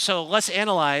 So let's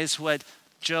analyze what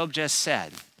Job just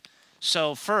said.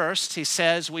 So first, he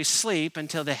says we sleep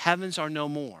until the heavens are no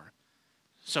more.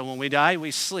 So when we die,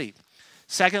 we sleep.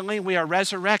 Secondly, we are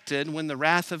resurrected when the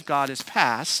wrath of God is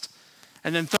past.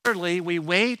 And then thirdly, we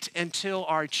wait until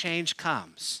our change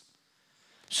comes.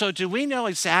 So do we know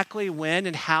exactly when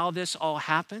and how this all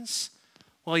happens?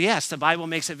 Well, yes, the Bible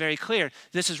makes it very clear.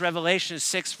 This is Revelation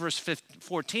 6, verse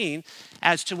 14.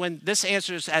 This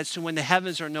answers as to when the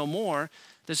heavens are no more.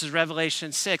 This is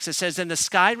Revelation 6. It says, and the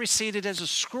sky receded as a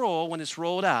scroll when it's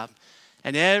rolled up,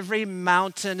 and every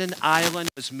mountain and island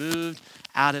was moved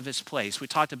out of its place. We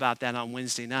talked about that on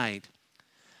Wednesday night.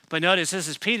 But notice, this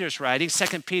is Peter's writing,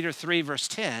 2 Peter 3, verse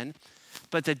 10.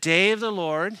 But the day of the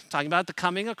Lord, talking about the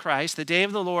coming of Christ, the day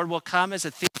of the Lord will come as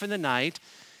a thief in the night,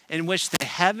 in which the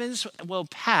heavens will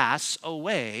pass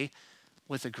away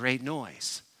with a great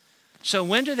noise. So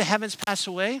when do the heavens pass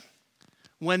away?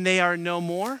 When they are no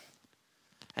more.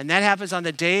 And that happens on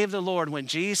the day of the Lord when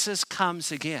Jesus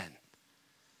comes again.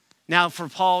 Now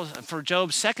for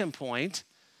Job's second point,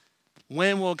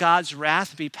 when will God's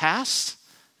wrath be past?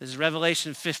 This is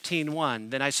Revelation 15:1.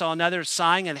 Then I saw another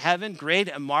sign in heaven, great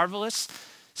and marvelous.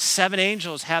 7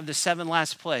 angels have the 7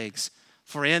 last plagues,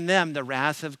 for in them the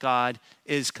wrath of God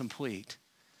is complete.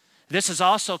 This is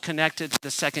also connected to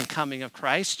the second coming of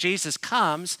Christ. Jesus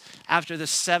comes after the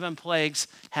 7 plagues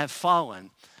have fallen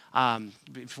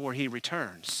before he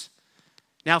returns.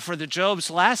 Now for Job's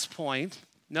last point,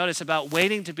 notice about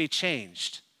waiting to be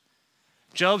changed.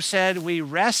 Job said, we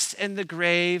rest in the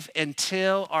grave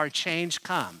until our change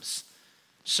comes.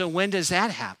 So when does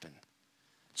that happen?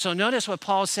 So notice what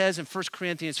Paul says in 1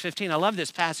 Corinthians 15. I love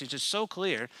this passage. It's so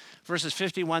clear. Verses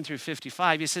 51 through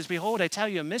 55. He says, behold, I tell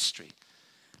you a mystery.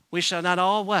 We shall not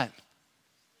all what?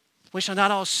 We shall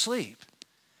not all sleep.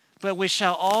 But we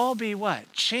shall all be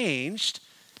what? Changed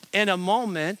in a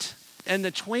moment, in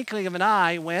the twinkling of an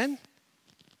eye. When?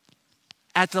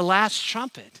 At the last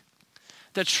trumpet.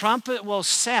 The trumpet will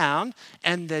sound,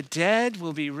 and the dead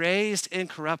will be raised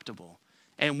incorruptible.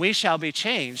 And we shall be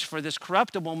changed, for this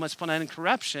corruptible must put on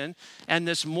incorruption, and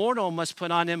this mortal must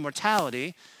put on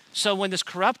immortality. So when this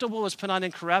corruptible is put on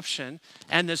incorruption,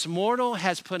 and this mortal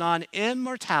has put on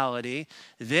immortality,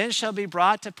 then shall be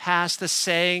brought to pass the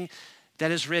saying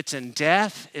that is written,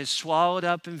 death is swallowed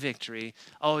up in victory.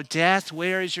 O death,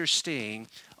 where is your sting?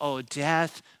 O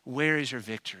death, where is your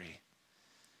victory?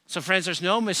 So friends, there's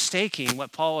no mistaking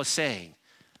what Paul is saying.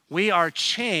 We are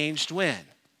changed when?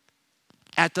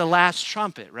 At the last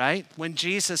trumpet, right? When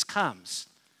Jesus comes.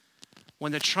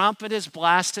 When the trumpet is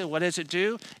blasted, what does it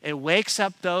do? It wakes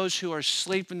up those who are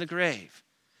asleep in the grave.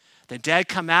 The dead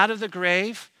come out of the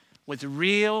grave with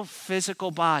real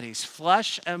physical bodies,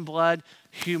 flesh and blood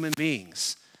human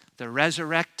beings. They're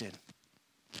resurrected.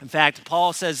 In fact,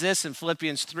 Paul says this in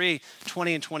Philippians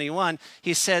 3:20 and 21.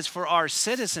 He says, for our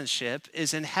citizenship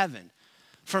is in heaven,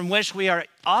 from which we are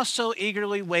also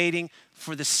eagerly waiting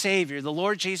for the Savior, the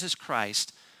Lord Jesus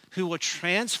Christ, who will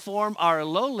transform our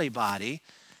lowly body,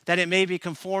 that it may be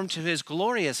conformed to his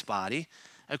glorious body,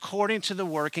 according to the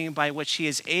working by which he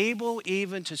is able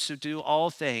even to subdue all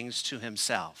things to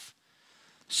himself.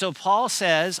 So Paul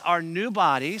says our new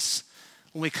bodies,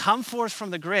 when we come forth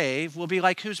from the grave, will be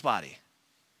like whose body?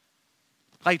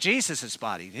 Like Jesus'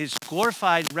 body, his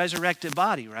glorified, resurrected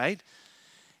body, right?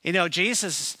 You know,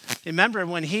 Jesus, remember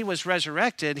when he was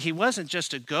resurrected, he wasn't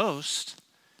just a ghost,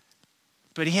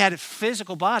 but he had a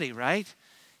physical body, right?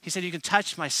 He said, you can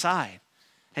touch my side.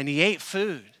 And he ate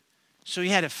food. So he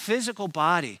had a physical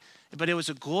body, but it was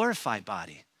a glorified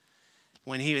body.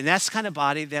 And that's the kind of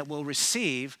body that we'll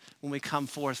receive when we come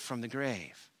forth from the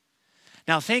grave.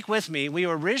 Now think with me, we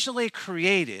were originally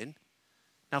created,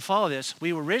 now follow this,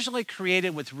 we were originally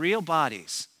created with real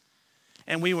bodies,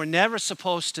 and we were never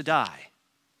supposed to die.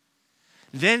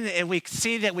 Then we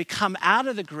see that we come out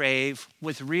of the grave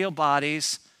with real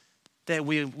bodies that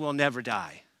we will never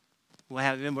die. We'll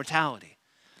have immortality.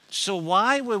 So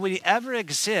why would we ever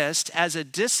exist as a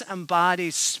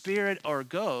disembodied spirit or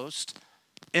ghost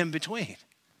in between?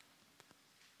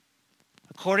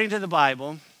 According to the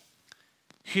Bible,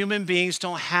 human beings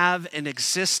don't have an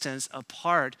existence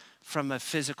apart from a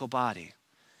physical body.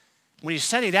 When you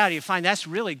study it out, you find that's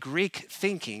really Greek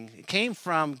thinking. It came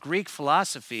from Greek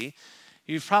philosophy.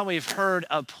 You've probably heard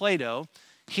of Plato.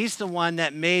 He's the one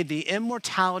that made the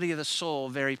immortality of the soul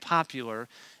very popular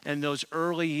in those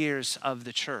early years of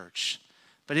the church.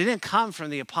 But it didn't come from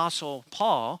the Apostle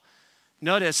Paul.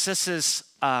 Notice this is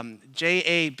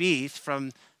J.A. Beath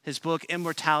from his book,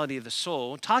 Immortality of the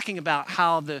Soul, talking about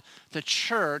how the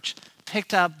church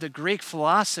picked up the Greek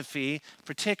philosophy,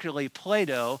 particularly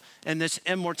Plato, and this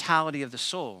immortality of the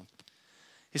soul.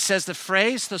 He says the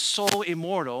phrase, the soul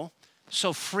immortal,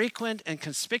 so frequent and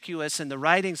conspicuous in the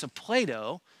writings of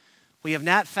Plato, we have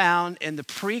not found in the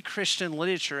pre-Christian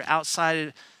literature outside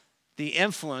of the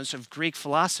influence of Greek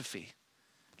philosophy.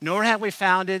 Nor have we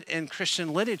found it in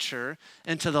Christian literature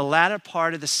until the latter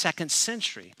part of the 2nd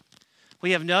century.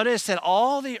 We have noticed that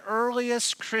all the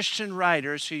earliest Christian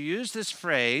writers who used this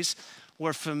phrase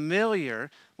were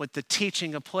familiar with the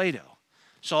teaching of Plato.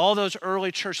 So all those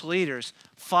early church leaders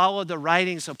followed the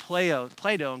writings of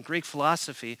Plato in Greek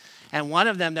philosophy. And one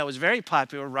of them that was very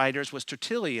popular writers was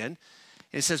Tertullian.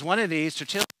 It says one of these,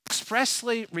 Tertullian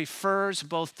expressly refers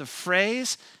both the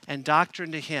phrase and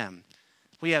doctrine to him.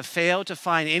 We have failed to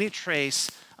find any trace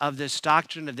of this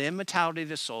doctrine of the immortality of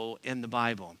the soul in the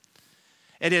Bible.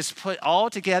 It is put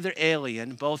altogether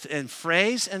alien, both in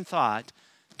phrase and thought,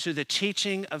 to the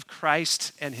teaching of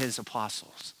Christ and his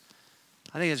apostles.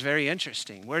 I think it's very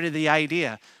interesting. Where did the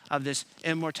idea of this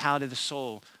immortality of the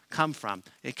soul come from?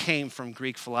 It came from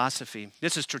Greek philosophy.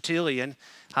 This is Tertullian.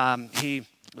 He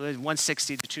lived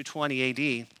 160 to 220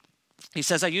 AD. He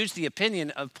says, I used the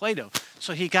opinion of Plato.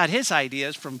 So he got his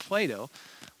ideas from Plato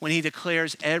when he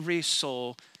declares every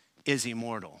soul is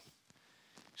immortal.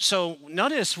 So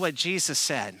notice what Jesus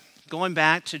said. Going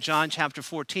back to John chapter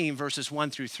 14, verses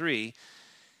 1 through 3,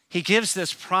 he gives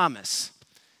this promise.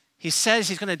 He says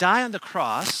he's going to die on the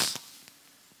cross,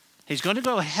 he's going to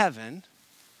go to heaven,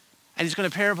 and he's going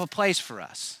to prepare a place for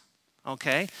us,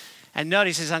 okay? And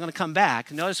notice, he says, I'm going to come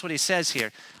back. Notice what he says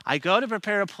here. I go to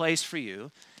prepare a place for you,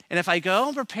 and if I go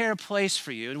and prepare a place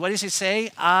for you, and what does he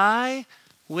say? I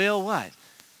will what?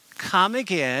 Come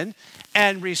again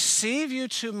and receive you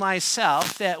to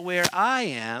myself, that where I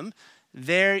am,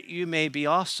 there you may be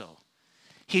also.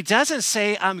 He doesn't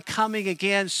say, I'm coming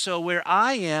again, so where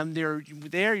I am,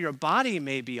 there your body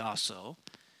may be also.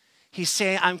 He's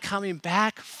saying, I'm coming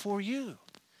back for you.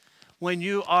 When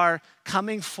you are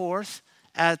coming forth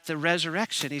at the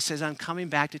resurrection, he says, I'm coming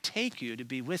back to take you to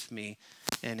be with me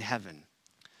in heaven.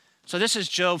 So this is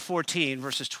Job 14,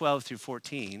 verses 12 through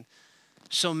 14.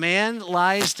 So man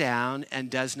lies down and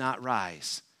does not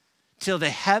rise, till the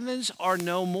heavens are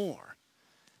no more.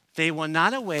 They will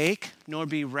not awake nor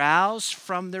be roused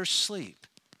from their sleep.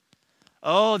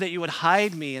 Oh, that you would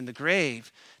hide me in the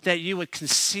grave, that you would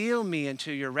conceal me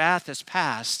until your wrath is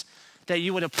past, that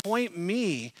you would appoint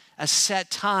me a set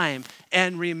time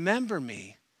and remember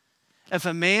me. If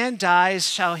a man dies,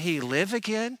 shall he live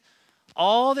again?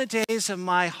 All the days of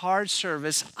my hard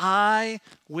service, I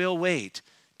will wait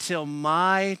till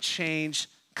my change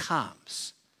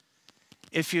comes.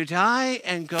 If you die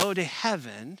and go to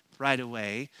heaven right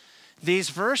away, these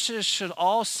verses should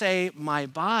all say my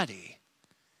body,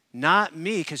 not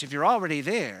me, because if you're already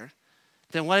there,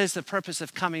 then what is the purpose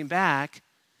of coming back?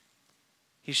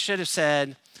 He should have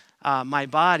said my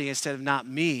body instead of not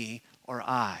me or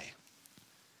I.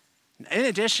 In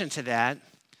addition to that,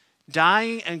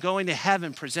 dying and going to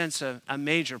heaven presents a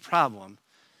major problem.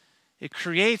 It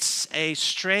creates a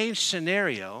strange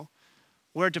scenario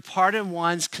where departed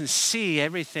ones can see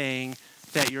everything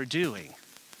that you're doing.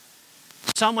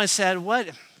 Someone said, what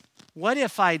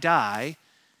if I die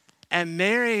and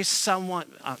marry someone,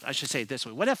 I should say it this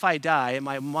way, what if I die and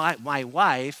my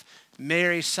wife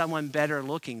marries someone better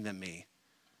looking than me?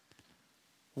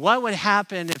 What would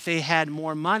happen if they had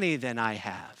more money than I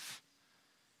have?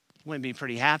 Wouldn't be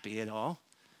pretty happy at all.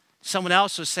 Someone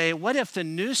else would say, what if the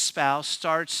new spouse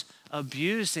starts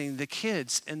abusing the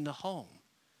kids in the home?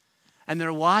 And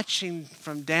they're watching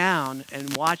from down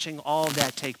and watching all of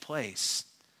that take place.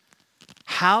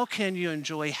 How can you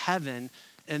enjoy heaven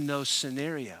in those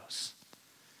scenarios?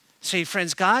 See,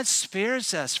 friends, God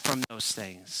spares us from those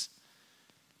things.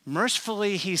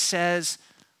 Mercifully, he says,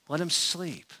 let them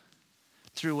sleep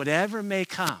through whatever may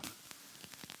come.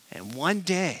 And one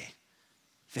day,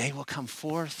 they will come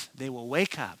forth, they will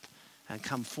wake up and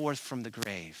come forth from the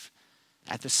grave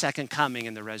at the second coming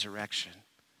and the resurrection.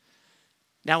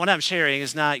 Now, what I'm sharing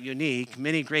is not unique.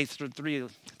 Many great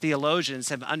theologians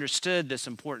have understood this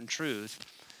important truth.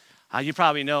 You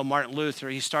probably know Martin Luther.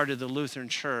 He started the Lutheran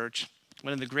Church,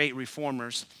 one of the great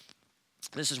reformers.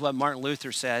 This is what Martin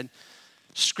Luther said.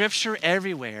 Scripture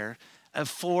everywhere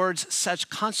affords such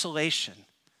consolation,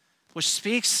 which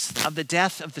speaks of the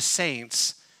death of the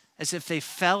saints as if they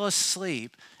fell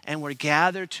asleep and were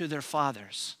gathered to their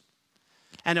fathers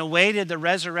and awaited the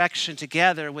resurrection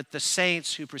together with the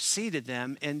saints who preceded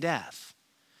them in death.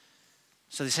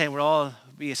 So they say we'll all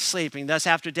be sleeping. Thus,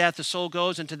 after death, the soul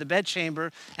goes into the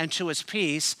bedchamber and to its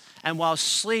peace, and while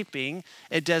sleeping,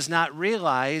 it does not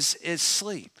realize its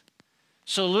sleep.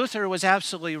 So Luther was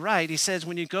absolutely right. He says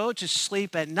when you go to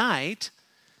sleep at night,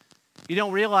 you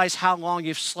don't realize how long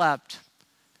you've slept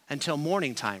until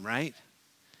morning time, right?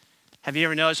 Have you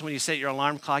ever noticed when you set your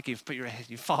alarm clock, you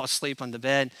fall asleep on the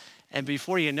bed, and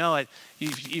before you know it,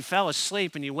 you fell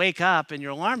asleep and you wake up and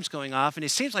your alarm's going off, and it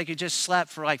seems like you just slept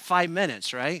for like 5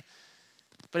 minutes, right?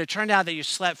 But it turned out that you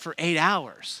slept for 8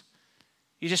 hours.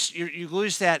 You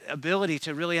lose that ability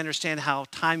to really understand how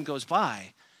time goes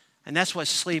by. And that's what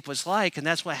sleep was like, and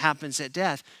that's what happens at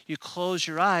death. You close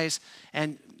your eyes,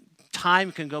 and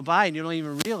time can go by, and you don't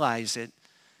even realize it.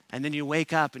 And then you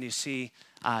wake up, and you see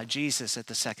Jesus at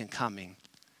the second coming.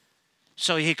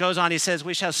 So he goes on, he says,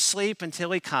 we shall sleep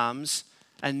until he comes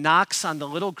and knocks on the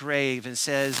little grave and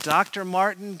says, Dr.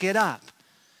 Martin, get up.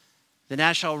 Then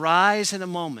I shall rise in a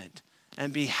moment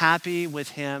and be happy with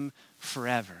him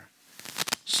forever.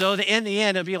 So in the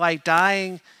end, it'll be like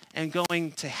dying and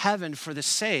going to heaven for the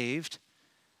saved,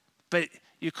 but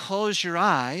you close your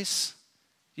eyes,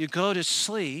 you go to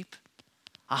sleep,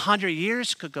 100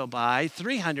 years could go by,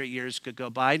 300 years could go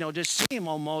by, and it'll just seem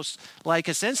almost like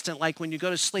it's instant, like when you go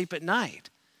to sleep at night.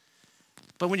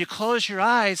 But when you close your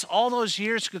eyes, all those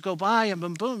years could go by, and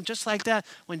boom, boom, just like that.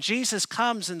 When Jesus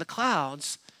comes in the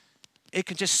clouds, it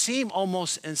could just seem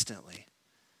almost instantly.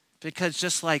 Because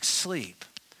just like sleep,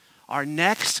 our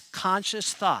next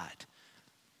conscious thought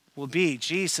will be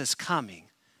Jesus coming,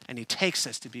 and he takes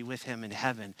us to be with him in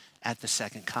heaven at the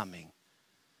second coming.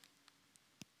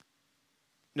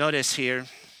 Notice here,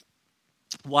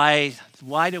 why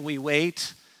do we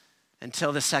wait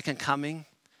until the second coming?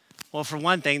 Well, for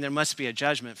one thing, there must be a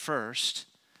judgment first.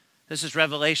 This is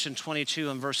Revelation 22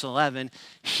 and verse 11.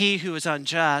 He who is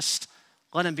unjust,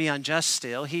 let him be unjust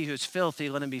still. He who is filthy,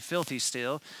 let him be filthy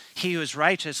still. He who is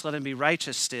righteous, let him be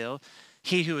righteous still.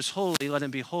 He who is holy, let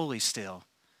him be holy still.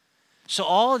 So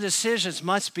all decisions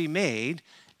must be made.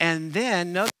 And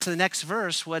then notice the next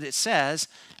verse, what it says,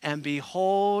 and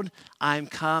behold, I'm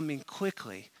coming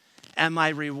quickly, and my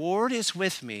reward is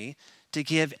with me to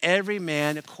give every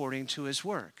man according to his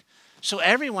work. So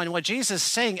everyone, what Jesus is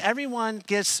saying, everyone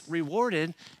gets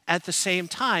rewarded at the same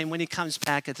time when he comes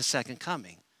back at the second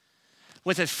coming.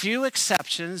 With a few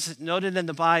exceptions noted in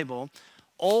the Bible,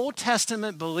 Old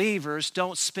Testament believers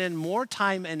don't spend more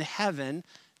time in heaven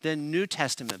than New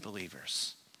Testament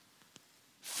believers.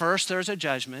 First, there's a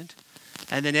judgment,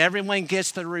 and then everyone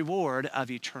gets the reward of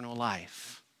eternal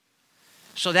life.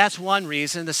 So that's one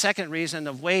reason. The second reason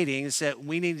of waiting is that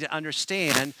we need to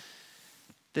understand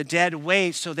the dead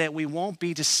wait so that we won't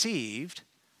be deceived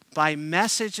by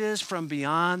messages from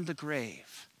beyond the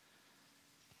grave.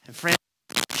 And friends,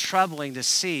 it's troubling to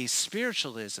see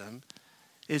spiritualism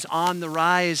is on the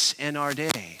rise in our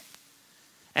day.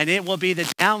 And it will be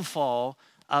the downfall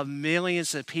of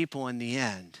millions of people in the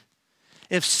end.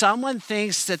 If someone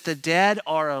thinks that the dead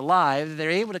are alive, they're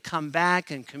able to come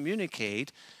back and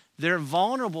communicate, they're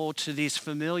vulnerable to these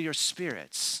familiar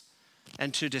spirits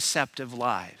and to deceptive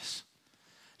lives.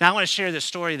 Now, I want to share this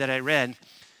story that I read.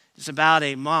 It's about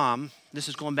a mom. This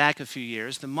is going back a few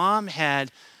years. The mom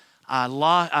had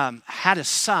a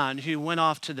son who went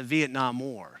off to the Vietnam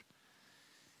War.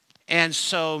 And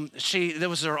so that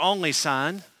was her only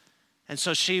son. And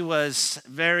so she was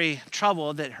very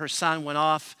troubled that her son went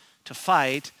off to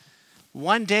fight.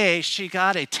 One day she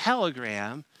got a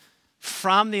telegram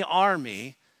from the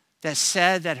army that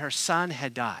said that her son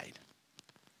had died.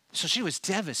 So she was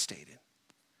devastated.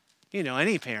 You know,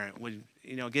 any parent would,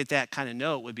 get that kind of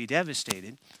note, would be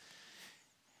devastated.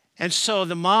 And so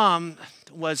the mom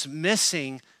was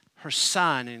missing her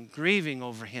son and grieving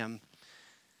over him.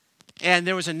 And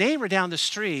there was a neighbor down the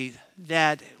street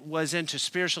that was into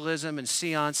spiritualism and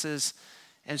seances.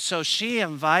 And so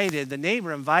the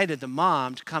neighbor invited the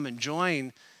mom to come and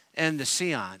join in the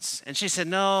seance. And she said,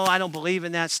 "No, I don't believe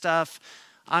in that stuff.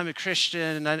 I'm a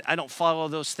Christian and I don't follow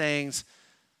those things."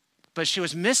 But she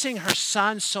was missing her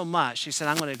son so much, she said,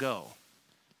 "I'm going to go."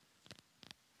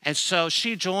 And so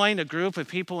she joined a group of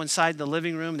people inside the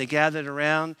living room. They gathered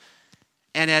around.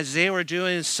 And as they were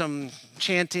doing some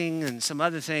chanting and some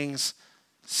other things,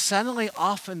 suddenly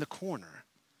off in the corner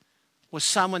was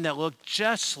someone that looked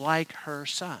just like her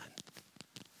son.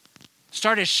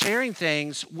 Started sharing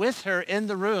things with her in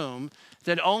the room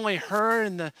that only her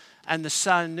and the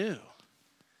son knew.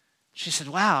 She said,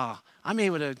 "Wow, I'm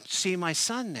able to see my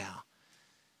son now."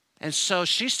 And so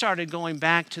she started going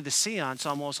back to the seance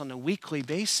almost on a weekly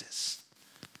basis.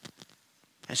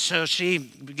 And so she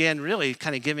began really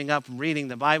kind of giving up reading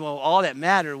the Bible. All that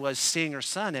mattered was seeing her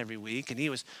son every week. And he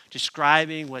was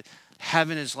describing what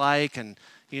heaven is like and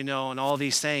all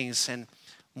these things. And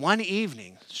one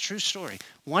evening, it's a true story,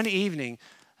 one evening,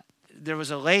 there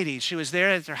was a lady. She was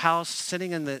there at their house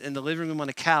sitting in the living room on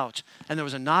a couch. And there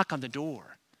was a knock on the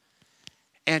door.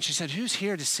 And she said, "Who's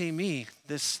here to see me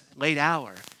this late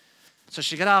hour?" So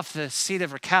she got off the seat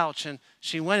of her couch and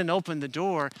she went and opened the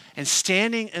door, and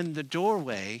standing in the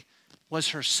doorway was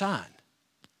her son.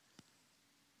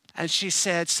 And she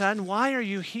said, "Son, why are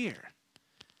you here?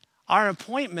 Our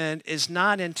appointment is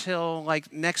not until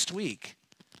like next week."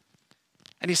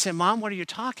 And he said, "Mom, what are you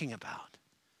talking about?"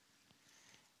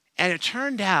 And it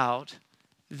turned out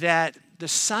that the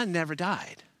son never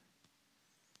died.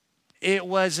 It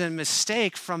was a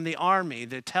mistake from the army.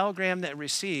 The telegram that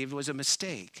received was a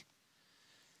mistake.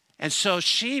 And so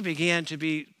she began to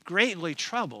be greatly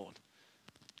troubled.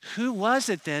 Who was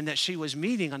it then that she was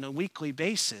meeting on a weekly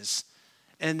basis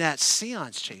in that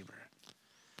seance chamber?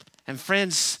 And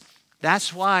friends,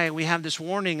 that's why we have this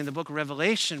warning in the book of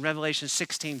Revelation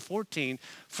 16:14,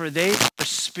 for they are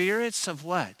spirits of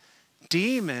what?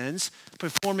 Demons,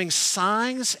 performing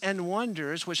signs and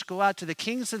wonders which go out to the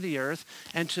kings of the earth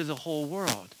and to the whole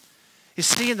world. You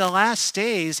see, in the last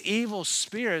days, evil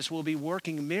spirits will be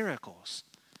working miracles.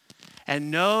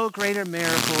 And no greater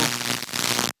miracle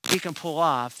he can pull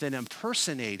off than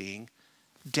impersonating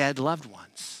dead loved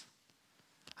ones.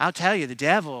 I'll tell you, the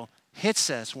devil hits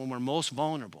us when we're most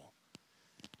vulnerable.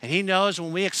 And he knows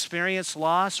when we experience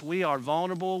loss, we are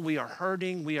vulnerable, we are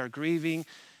hurting, we are grieving.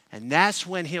 And that's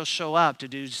when he'll show up to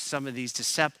do some of these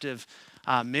deceptive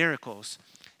miracles.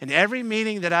 In every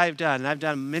meeting that I've done, and I've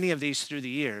done many of these through the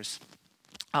years,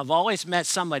 I've always met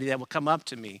somebody that will come up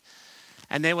to me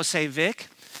and they will say, "Vic,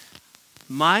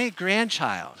 my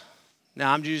grandchild,"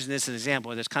 now I'm using this as an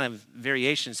example, there's kind of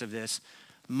variations of this.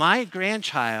 "My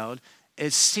grandchild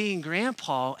is seeing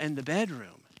Grandpa in the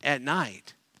bedroom at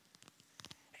night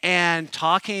and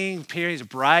talking, periods,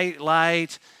 bright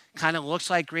light, kind of looks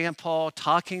like Grandpa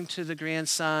talking to the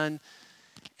grandson."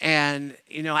 And,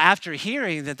 after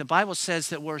hearing that the Bible says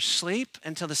that we're asleep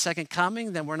until the second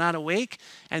coming, that we're not awake,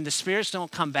 and the spirits don't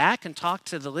come back and talk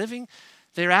to the living,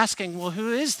 they're asking, "Well,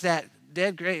 who's that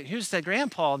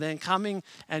Grandpa then coming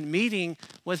and meeting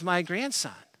with my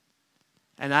grandson?"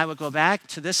 And I would go back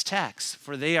to this text,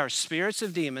 for they are spirits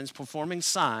of demons performing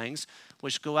signs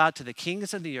which go out to the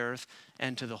kings of the earth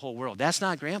and to the whole world. That's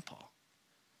not Grandpa.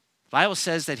 The Bible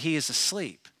says that he is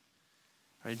asleep.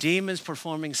 Or demons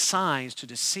performing signs to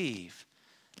deceive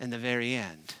in the very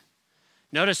end.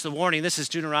 Notice the warning. This is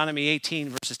Deuteronomy 18,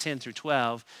 verses 10 through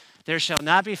 12. There shall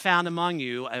not be found among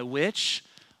you a witch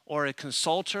or a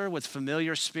consulter with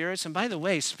familiar spirits. And by the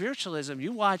way, spiritualism,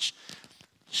 you watch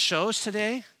shows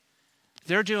today,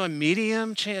 they're doing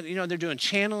medium, they're doing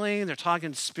channeling, they're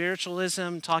talking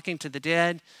spiritualism, talking to the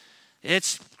dead.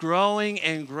 It's growing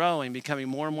and growing, becoming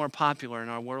more and more popular in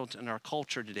our world, in our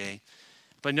culture today.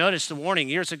 But notice the warning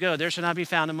years ago, there shall not be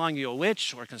found among you a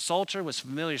witch or a consulter with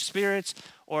familiar spirits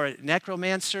or a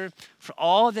necromancer. For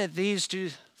all that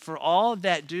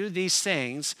do these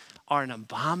things are an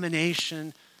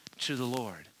abomination to the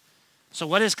Lord. So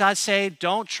what does God say?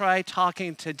 Don't try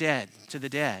talking to the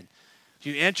dead.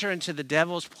 You enter into the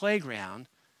devil's playground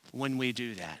when we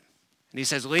do that. And he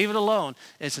says, leave it alone.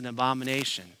 It's an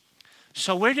abomination.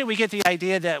 So where did we get the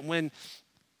idea that when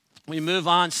we move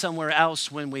on somewhere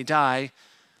else when we die?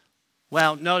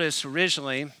 Well, notice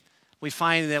originally we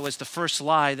find that was the first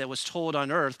lie that was told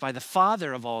on earth by the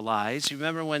father of all lies. You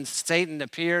remember when Satan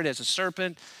appeared as a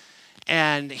serpent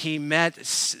and he met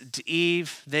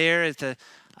Eve there at the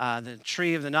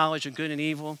tree of the knowledge of good and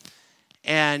evil,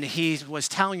 and he was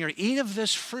telling her, eat of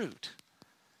this fruit.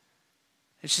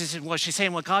 And she said, well, she's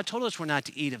saying, well, God told us we're not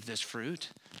to eat of this fruit,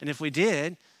 and if we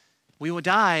did, we would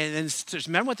die. And then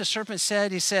remember what the serpent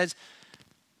said? He says,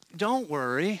 don't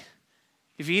worry.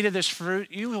 If you eat of this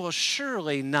fruit, you will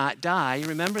surely not die. You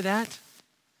remember that?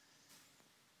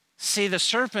 See, the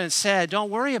serpent said, don't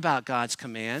worry about God's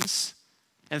commands.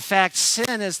 In fact,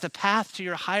 sin is the path to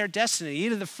your higher destiny.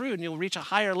 Eat of the fruit and you'll reach a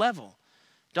higher level.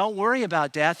 Don't worry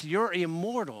about death. You're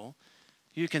immortal.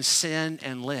 You can sin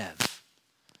and live.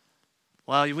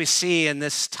 Well, we see in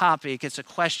this topic, it's a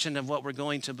question of what we're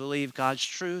going to believe, God's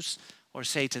truths or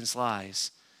Satan's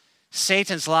lies.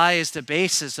 Satan's lie is the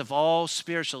basis of all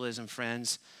spiritualism,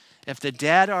 friends. If the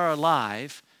dead are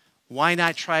alive, why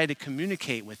not try to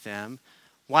communicate with them?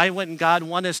 Why wouldn't God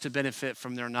want us to benefit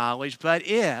from their knowledge? But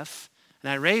if,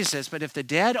 and I raise this, but if the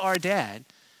dead are dead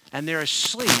and they're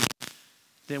asleep,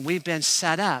 then we've been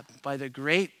set up by the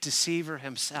great deceiver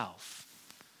himself.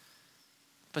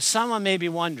 But someone may be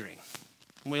wondering,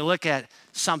 when we look at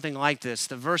something like this,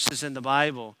 the verses in the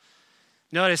Bible,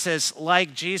 notice it says,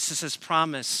 like Jesus'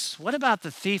 promise, what about the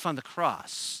thief on the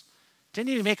cross? Didn't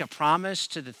he make a promise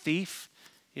to the thief?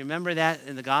 You remember that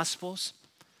in the Gospels?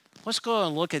 Let's go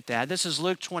and look at that. This is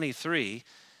Luke 23.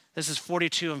 This is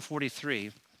 42 and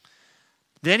 43.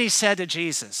 Then he said to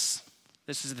Jesus,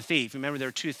 this is the thief. Remember, there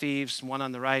are two thieves, one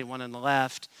on the right, one on the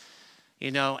left.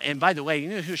 And by the way, you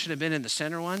know who should have been in the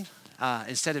center one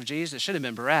instead of Jesus? It should have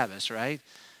been Barabbas, right?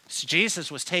 So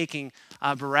Jesus was taking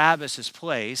Barabbas'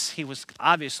 place. He was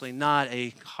obviously not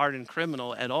a hardened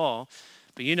criminal at all.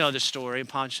 But you know the story.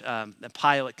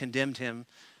 Pilate condemned him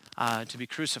to be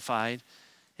crucified.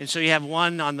 And so you have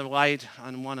one on the right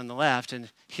and one on the left. And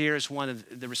here's one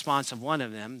of the response of one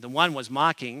of them. The one was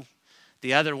mocking.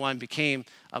 The other one became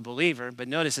a believer. But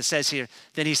notice it says here,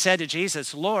 then he said to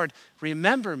Jesus, Lord,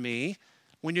 remember me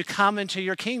when you come into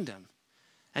your kingdom.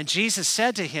 And Jesus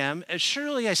said to him,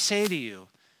 surely I say to you,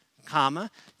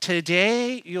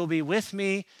 today you'll be with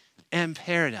me in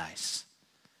paradise.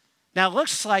 Now it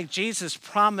looks like Jesus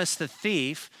promised the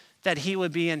thief that he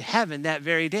would be in heaven that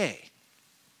very day.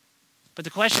 But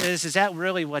the question is that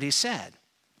really what he said?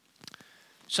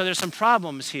 So there's some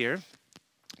problems here.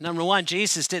 Number one,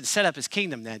 Jesus didn't set up his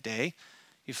kingdom that day.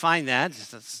 You find that.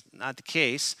 That's not the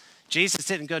case. Jesus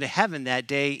didn't go to heaven that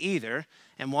day either.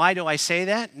 And why do I say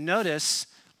that? Notice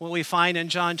what we find in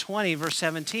John 20, verse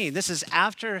 17. This is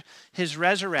after his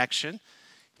resurrection.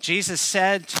 Jesus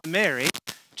said to Mary,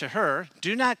 to her,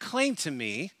 do not cling to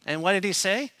me. And what did he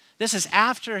say? This is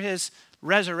after his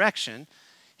resurrection.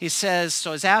 He says,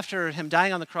 so it's after him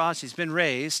dying on the cross, he's been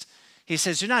raised. He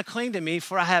says, do not cling to me,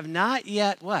 for I have not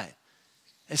yet what?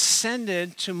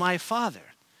 Ascended to my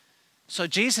Father. So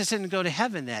Jesus didn't go to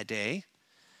heaven that day.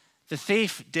 The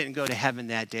thief didn't go to heaven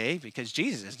that day because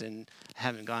Jesus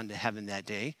haven't gone to heaven that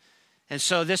day. And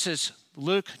so this is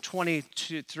Luke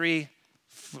 22,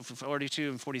 42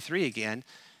 and 43 again.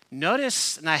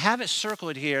 Notice, and I have it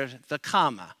circled here, the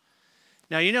comma.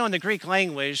 Now, you know in the Greek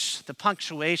language, the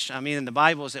punctuation, in the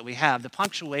Bibles that we have, the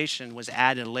punctuation was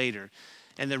added later.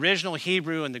 In the original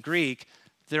Hebrew and the Greek,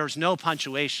 there's no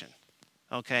punctuation.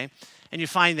 Okay, and you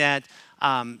find that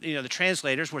the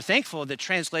translators, we're thankful that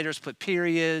translators put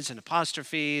periods and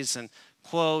apostrophes and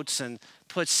quotes and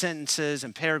puts sentences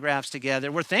and paragraphs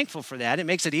together. We're thankful for that. It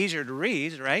makes it easier to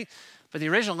read, right? But the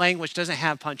original language doesn't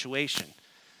have punctuation.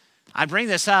 I bring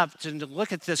this up to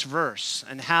look at this verse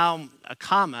and how a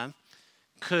comma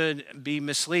could be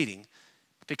misleading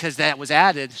because that was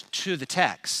added to the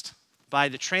text by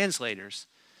the translators.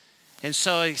 And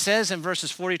so it says in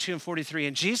verses 42 and 43,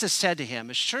 and Jesus said to him,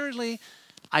 assuredly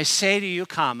I say to you,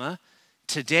 comma,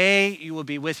 today you will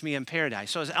be with me in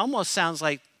paradise. So it almost sounds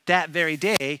like that very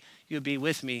day you'll be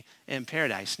with me in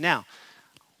paradise. Now,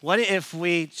 what if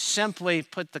we simply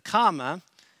put the comma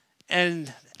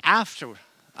and after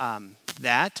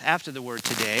after the word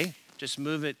today, just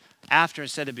move it after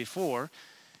instead of before.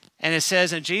 And it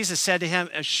says, and Jesus said to him,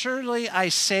 assuredly I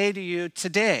say to you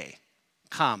today,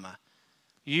 comma,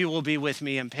 you will be with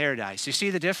me in paradise. You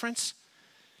see the difference?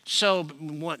 So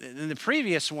in the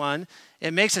previous one,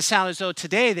 it makes it sound as though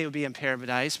today they would be in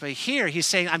paradise. But here he's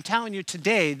saying, I'm telling you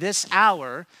today, this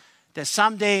hour, that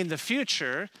someday in the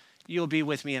future, you'll be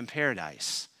with me in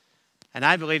paradise. And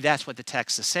I believe that's what the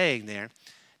text is saying there.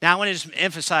 Now, I want to just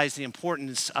emphasize the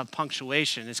importance of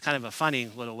punctuation. It's kind of a funny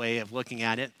little way of looking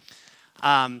at it.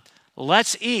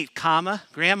 Let's eat, comma,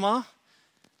 Grandma.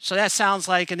 So that sounds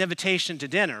like an invitation to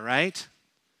dinner, right?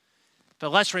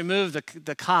 But let's remove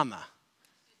the comma.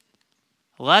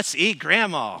 Let's eat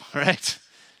Grandma, right?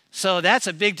 So that's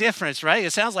a big difference, right?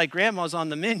 It sounds like Grandma's on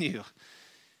the menu.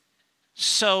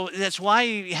 So that's why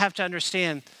you have to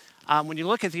understand, when you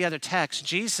look at the other text,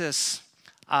 Jesus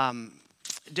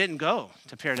didn't go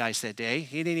to paradise that day.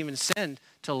 He didn't even ascend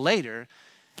till later.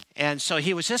 And so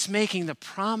he was just making the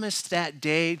promise that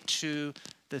day to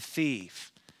the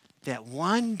thief that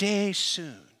one day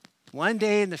soon, one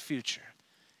day in the future,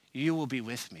 you will be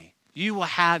with me. You will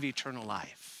have eternal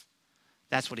life.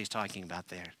 That's what he's talking about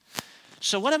there.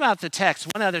 So what about the text?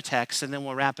 One other text, and then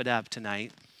we'll wrap it up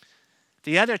tonight.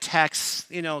 The other text,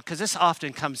 because this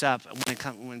often comes up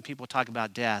when people talk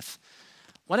about death.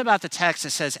 What about the text that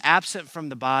says, absent from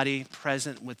the body,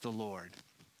 present with the Lord?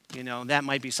 That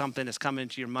might be something that's coming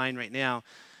into your mind right now.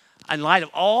 In light of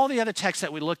all the other texts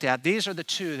that we looked at, these are the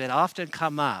two that often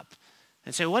come up.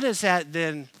 And so what is that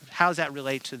then? How does that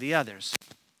relate to the others?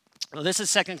 Well, this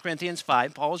is 2 Corinthians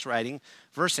 5. Paul is writing,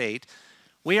 verse 8.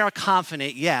 We are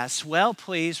confident, yes, well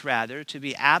pleased rather, to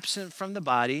be absent from the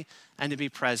body and to be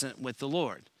present with the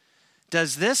Lord.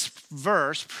 Does this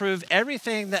verse prove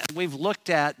everything that we've looked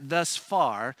at thus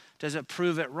far? Does it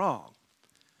prove it wrong?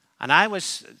 And I would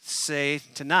say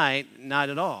tonight, not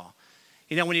at all.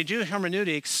 When you do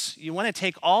hermeneutics, you want to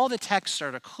take all the texts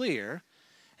that are clear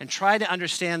and try to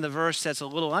understand the verse that's a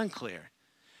little unclear.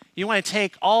 You want to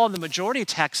take all the majority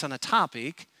texts on a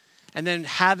topic and then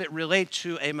have it relate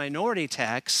to a minority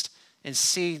text and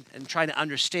see and try to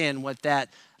understand what that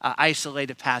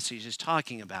isolated passage is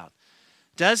talking about.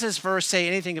 Does this verse say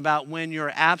anything about when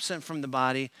you're absent from the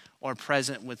body or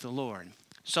present with the Lord?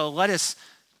 So let us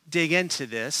dig into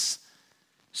this.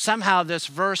 Somehow this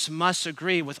verse must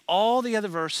agree with all the other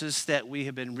verses that we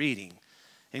have been reading,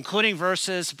 including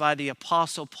verses by the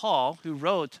Apostle Paul, who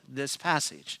wrote this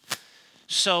passage.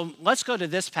 So let's go to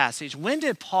this passage. When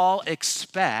did Paul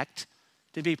expect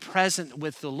to be present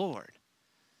with the Lord?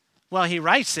 Well, he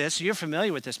writes this. You're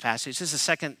familiar with this passage. This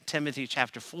is 2 Timothy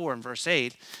chapter 4 and verse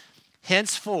 8.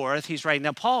 Henceforth, he's writing.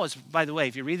 Now, Paul is, by the way,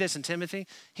 if you read this in Timothy,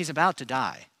 he's about to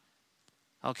die.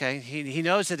 Okay? He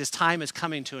knows that his time is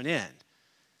coming to an end.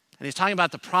 And he's talking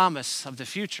about the promise of the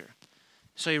future.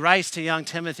 So he writes to young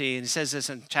Timothy, and he says this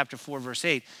in chapter 4, verse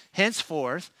 8.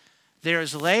 Henceforth, there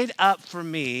is laid up for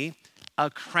me a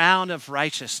crown of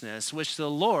righteousness, which the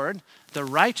Lord, the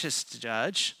righteous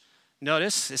judge,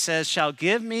 notice, it says, shall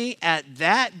give me at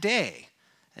that day.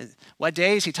 And what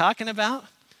day is he talking about?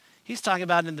 He's talking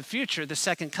about in the future, the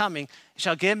second coming.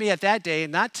 Shall give me at that day,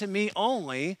 not to me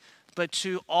only, but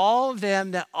to all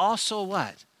them that also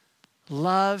what?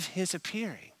 Love his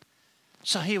appearing.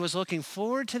 So he was looking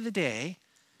forward to the day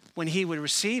when he would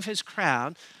receive his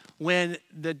crown, when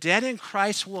the dead in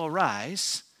Christ will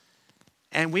arise,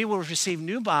 and we will receive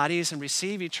new bodies and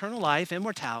receive eternal life,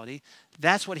 immortality.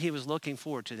 That's what he was looking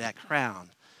forward to, that crown,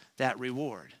 that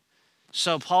reward.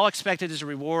 So Paul expected his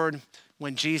reward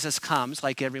when Jesus comes,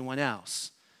 like everyone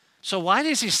else. So why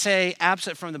does he say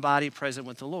absent from the body, present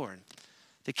with the Lord?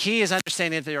 The key is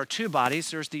understanding that there are two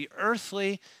bodies. There's the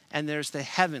earthly and there's the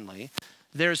heavenly.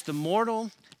 There's the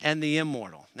mortal and the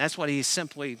immortal. That's what he's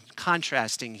simply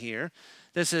contrasting here.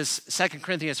 This is 2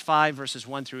 Corinthians 5, verses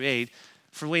 1 through 8.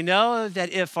 For we know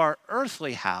that if our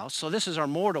earthly house, so this is our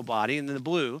mortal body in the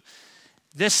blue,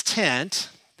 this tent,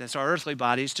 that's our earthly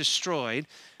body, is destroyed,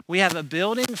 We have a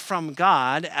building from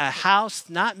God, a house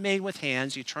not made with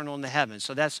hands, eternal in the heavens.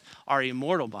 So that's our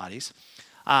immortal bodies.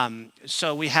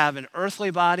 So we have an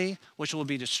earthly body, which will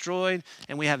be destroyed,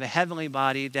 and we have a heavenly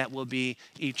body that will be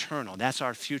eternal. That's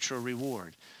our future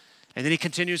reward. And then he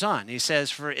continues on. He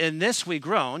says, for in this we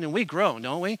groan, and we groan,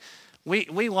 don't we?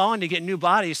 We long to get new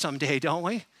bodies someday, don't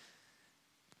we?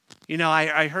 You know,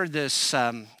 I heard this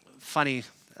funny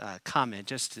comment,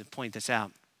 just to point this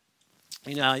out.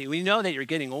 You know, we know that you're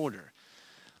getting older.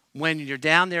 When you're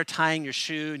down there tying your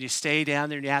shoe and you stay down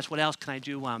there and you ask, what else can I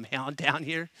do while I'm down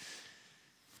here?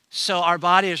 So our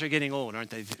bodies are getting old, aren't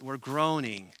they? We're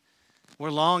groaning. We're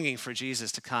longing for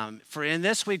Jesus to come. For in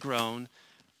this we groan,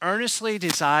 earnestly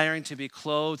desiring to be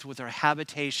clothed with our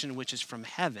habitation which is from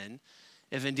heaven,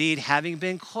 if indeed having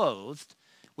been clothed,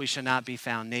 we shall not be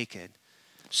found naked.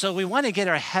 So we want to get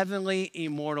our heavenly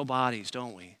immortal bodies,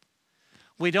 don't we?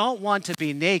 We don't want to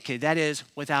be naked, that is,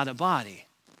 without a body,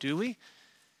 do we?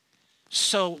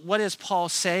 So what is Paul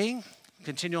saying?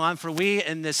 Continue on. For we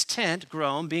in this tent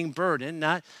groan, being burdened,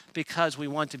 not because we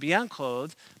want to be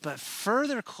unclothed, but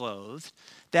further clothed,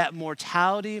 that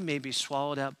mortality may be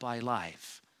swallowed up by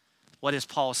life. What is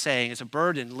Paul saying? It's a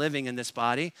burden living in this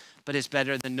body, but it's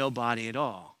better than no body at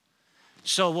all.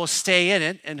 So we'll stay in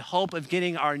it in hope of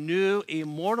getting our new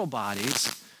immortal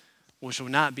bodies, which will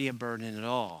not be a burden at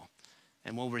all.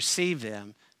 And we'll receive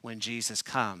them when Jesus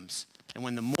comes. And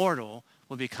when the mortal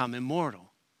will become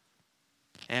immortal.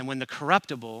 And when the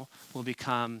corruptible will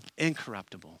become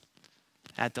incorruptible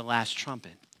at the last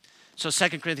trumpet. So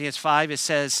 2 Corinthians 5, it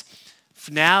says,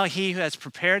 now he who has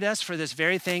prepared us for this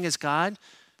very thing is God,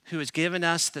 who has given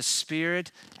us the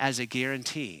Spirit as a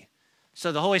guarantee.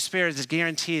 So the Holy Spirit is a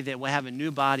guarantee that we'll have a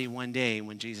new body one day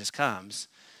when Jesus comes.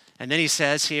 And then he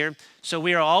says here, so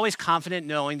we are always confident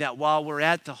knowing that while we're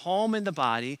at the home in the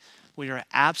body, we are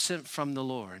absent from the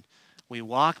Lord. We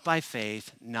walk by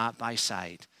faith, not by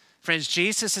sight. Friends,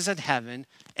 Jesus is in heaven,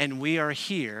 and we are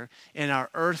here in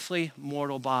our earthly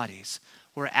mortal bodies.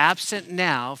 We're absent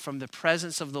now from the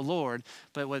presence of the Lord,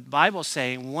 but what the Bible's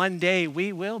saying, one day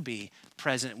we will be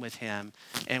present with him,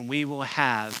 and we will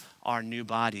have our new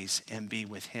bodies and be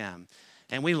with him.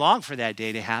 And we long for that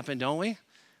day to happen, don't we?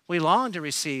 We long to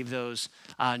receive those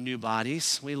new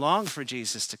bodies. We long for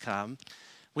Jesus to come.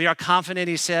 We are confident,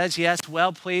 he says, yes,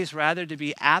 well pleased rather to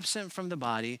be absent from the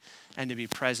body and to be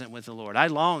present with the Lord. I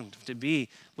long to be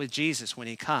with Jesus when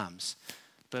he comes.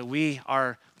 But we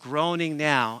are groaning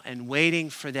now and waiting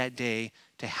for that day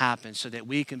to happen so that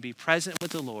we can be present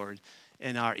with the Lord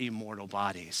in our immortal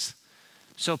bodies.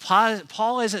 So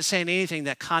Paul isn't saying anything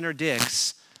that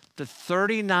contradicts the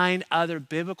 39 other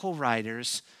biblical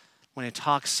writers when it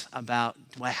talks about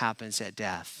what happens at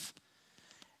death.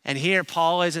 And here,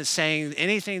 Paul isn't saying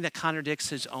anything that contradicts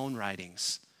his own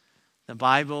writings. The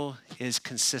Bible is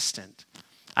consistent.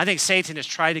 I think Satan has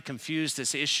tried to confuse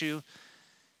this issue.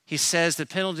 He says the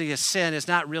penalty of sin is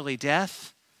not really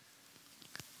death.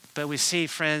 But we see,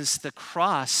 friends, the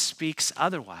cross speaks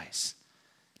otherwise.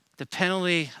 The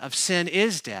penalty of sin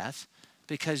is death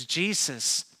because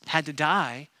Jesus had to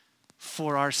die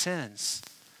for our sins.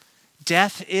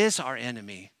 Death is our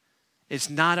enemy. It's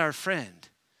not our friend.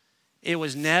 It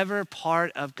was never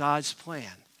part of God's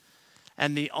plan.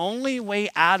 And the only way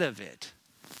out of it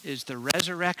is the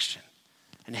resurrection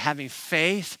and having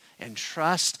faith and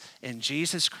trust in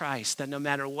Jesus Christ, that no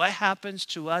matter what happens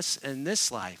to us in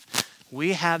this life,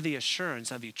 we have the assurance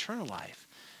of eternal life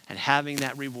and having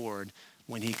that reward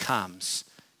when he comes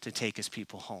to take his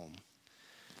people home.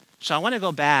 So I want to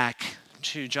go back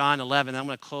to John 11. I'm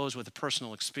going to close with a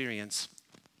personal experience.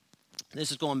 This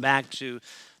is going back to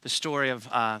the story of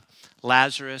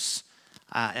Lazarus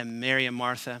and Mary and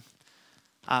Martha.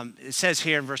 It says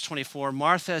here in verse 24,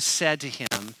 Martha said to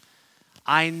him,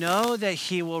 I know that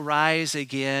he will rise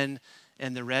again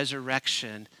in the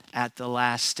resurrection at the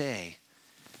last day.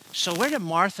 So where did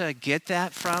Martha get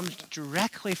that from?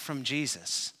 Directly from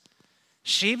Jesus.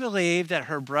 She believed that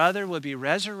her brother would be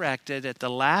resurrected at the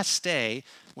last day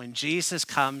when Jesus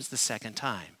comes the second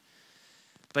time.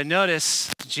 But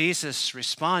notice Jesus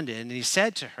responded and he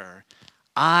said to her,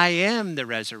 I am the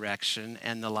resurrection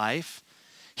and the life.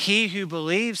 He who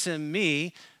believes in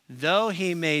me, though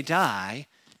he may die,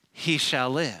 he shall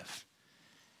live.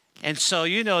 And so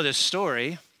you know this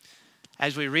story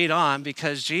as we read on,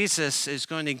 because Jesus is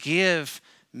going to give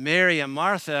Mary and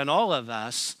Martha and all of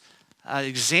us an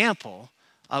example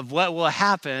of what will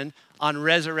happen on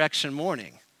resurrection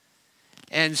morning.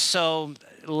 And so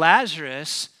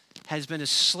Lazarus has been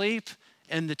asleep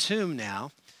in the tomb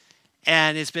now,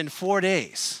 and it's been 4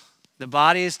 days. The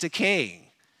body is decaying.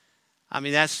 I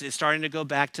mean, it's starting to go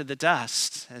back to the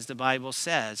dust, as the Bible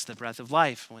says. The breath of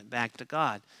life went back to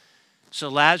God. So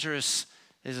Lazarus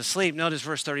is asleep. Notice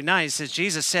verse 39. It says,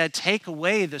 Jesus said, take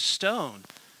away the stone.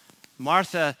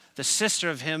 Martha, the sister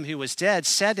of him who was dead,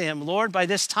 said to him, Lord, by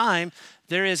this time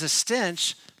there is a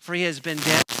stench, for he has been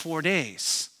dead 4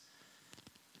 days.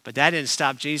 But that didn't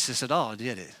stop Jesus at all,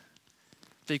 did it?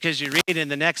 Because you read in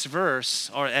the next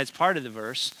verse, or as part of the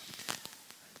verse,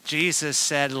 Jesus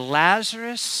said,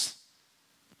 Lazarus,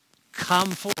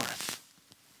 come forth.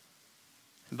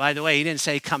 And by the way, he didn't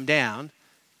say come down.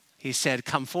 He said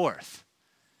come forth,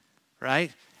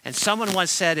 right? And someone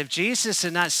once said, if Jesus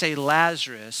did not say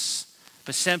Lazarus,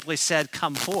 but simply said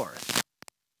come forth,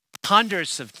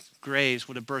 hundreds of graves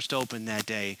would have burst open that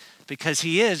day, because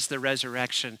he is the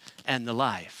resurrection and the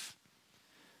life.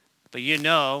 But you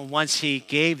know, once he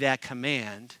gave that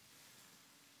command,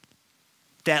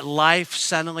 that life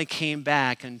suddenly came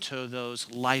back into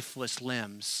those lifeless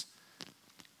limbs.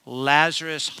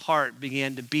 Lazarus' heart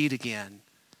began to beat again.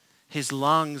 His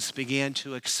lungs began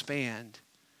to expand.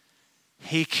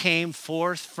 He came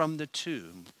forth from the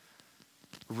tomb,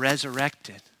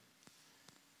 resurrected.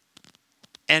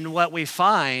 And what we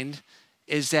find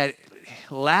is that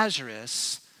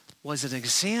Lazarus was an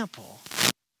example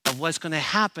of what's going to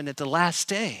happen at the last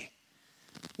day.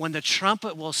 When the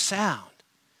trumpet will sound,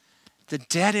 the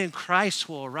dead in Christ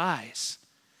will arise,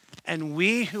 and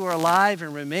we who are alive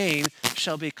and remain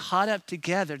shall be caught up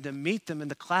together to meet them in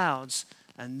the clouds,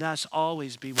 and thus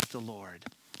always be with the Lord.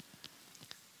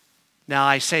 Now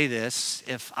I say this,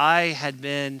 if I had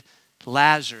been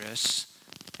Lazarus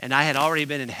and I had already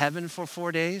been in heaven for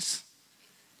 4 days,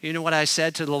 you know what I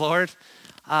said to the Lord?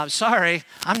 Sorry,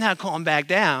 I'm not going back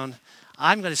down.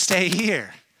 I'm going to stay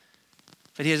here.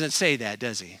 But he doesn't say that,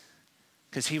 does he?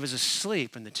 Because he was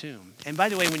asleep in the tomb. And by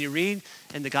the way, when you read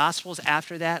in the Gospels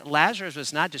after that, Lazarus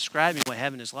was not describing what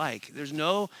heaven is like. There's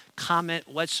no comment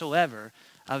whatsoever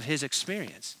of his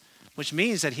experience, which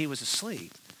means that he was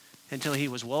asleep until he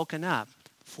was woken up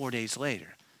 4 days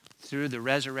later through the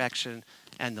resurrection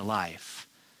and the life.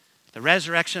 The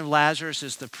resurrection of Lazarus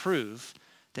is the proof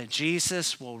that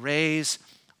Jesus will raise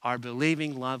our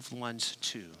believing loved ones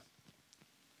too.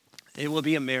 It will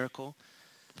be a miracle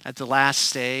at the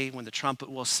last day when the trumpet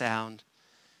will sound.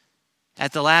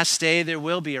 At the last day, there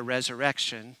will be a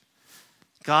resurrection.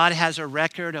 God has a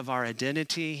record of our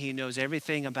identity. He knows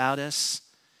everything about us.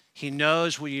 He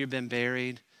knows where you've been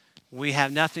buried. We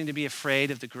have nothing to be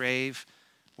afraid of the grave.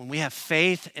 When we have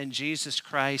faith in Jesus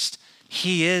Christ,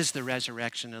 he is the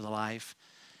resurrection of the life.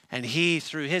 And he,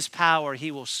 through his power,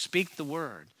 he will speak the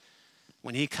word.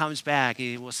 When he comes back,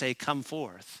 he will say, come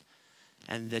forth.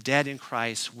 And the dead in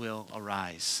Christ will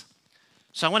arise.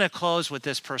 So I want to close with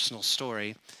this personal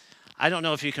story. I don't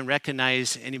know if you can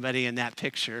recognize anybody in that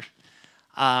picture.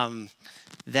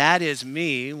 That is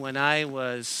me when I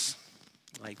was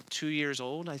like 2 years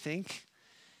old, I think.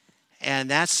 And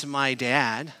that's my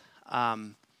dad.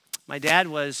 My dad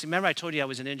was, remember I told you I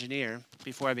was an engineer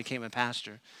before I became a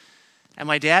pastor. And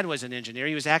my dad was an engineer.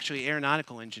 He was actually an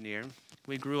aeronautical engineer.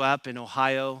 We grew up in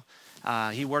Ohio.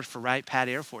 He worked for Wright-Patt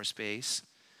Air Force Base.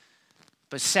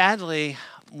 But sadly,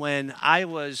 when I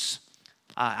was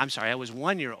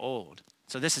 1 year old.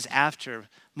 So this is after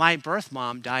my birth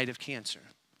mom died of cancer.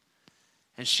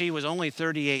 And she was only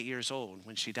 38 years old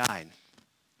when she died.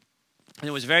 And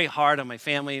it was very hard on my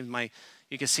family.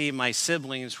 You can see my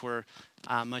siblings were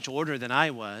much older than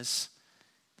I was.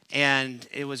 And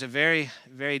it was a very,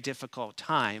 very difficult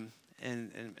time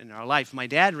in our life. My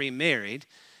dad remarried,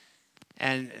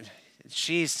 and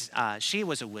she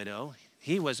was a widow.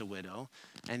 He was a widow,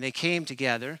 and they came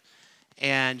together.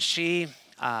 And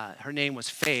her name was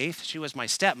Faith. She was my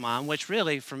stepmom, which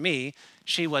really, for me,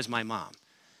 she was my mom.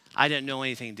 I didn't know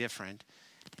anything different.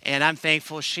 And I'm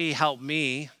thankful she helped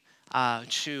me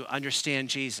to understand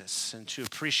Jesus and to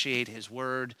appreciate his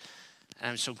word.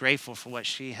 And I'm so grateful for what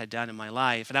she had done in my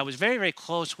life. And I was very, very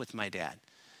close with my dad.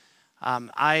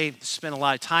 I spent a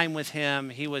lot of time with him.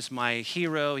 He was my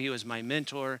hero. He was my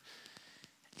mentor.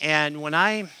 And when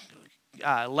I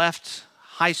left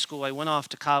high school, I went off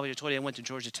to college. I told you I went to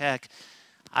Georgia Tech.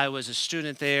 I was a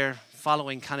student there,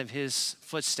 following kind of his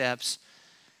footsteps.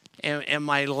 And in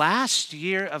my last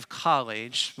year of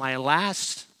college, my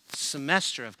last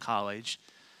semester of college,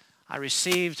 I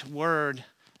received word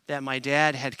that my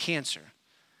dad had cancer.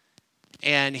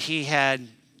 And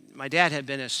my dad had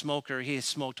been a smoker. He had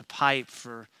smoked a pipe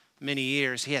for many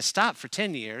years. He had stopped for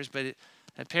 10 years, but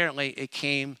apparently it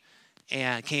came.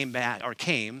 The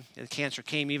cancer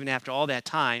came even after all that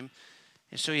time.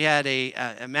 And so he had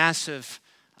a massive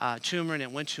tumor, and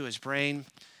it went to his brain.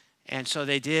 And so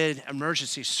they did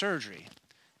emergency surgery.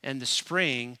 in the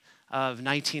spring of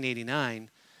 1989.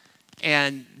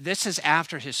 And this is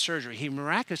after his surgery. He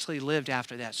miraculously lived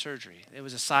after that surgery. It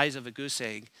was the size of a goose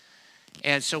egg.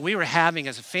 And so we were having,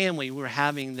 as a family, we were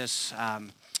having this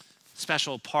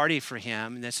special party for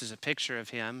him. And this is a picture of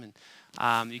him.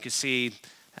 And you can see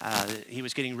he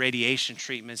was getting radiation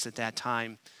treatments at that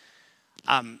time.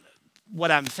 What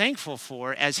I'm thankful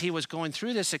for, as he was going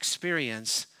through this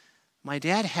experience, my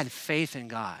dad had faith in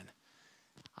God.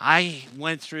 I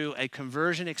went through a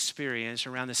conversion experience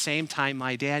around the same time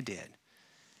my dad did.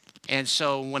 And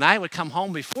so when I would come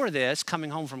home before this, coming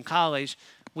home from college,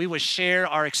 we would share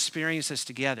our experiences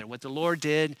together, what the Lord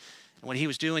did and what he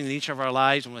was doing in each of our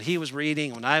lives, and what he was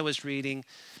reading, when I was reading.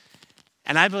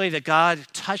 And I believe that God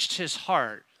touched his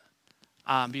heart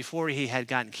before he had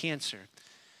gotten cancer.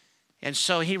 And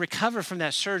so he recovered from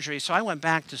that surgery. So I went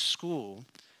back to school,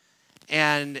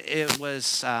 and it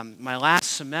was my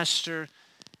last semester.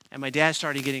 And my dad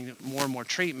started getting more and more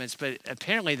treatments, but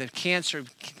apparently the cancer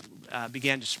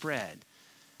began to spread.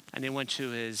 And it went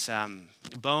to his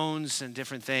bones and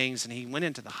different things, and he went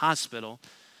into the hospital.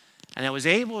 And I was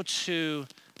able to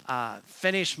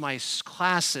finish my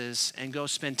classes and go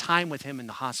spend time with him in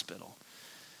the hospital.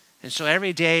 And so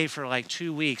every day for like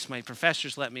 2 weeks, my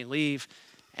professors let me leave,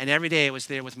 and every day I was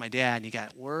there with my dad, and he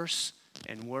got worse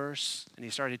and worse, and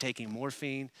he started taking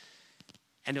morphine.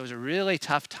 And it was a really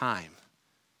tough time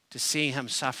to see him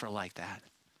suffer like that.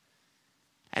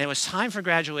 And it was time for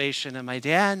graduation, and my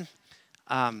dad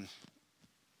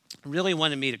really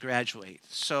wanted me to graduate.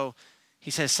 So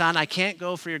he said, son, I can't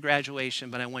go for your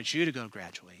graduation, but I want you to go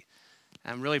graduate.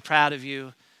 I'm really proud of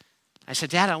you. I said,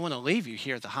 Dad, I want to leave you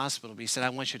here at the hospital. But he said, I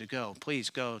want you to go. Please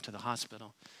go to the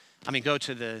hospital. Go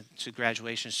to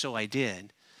graduation. So I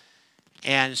did.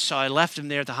 And so I left him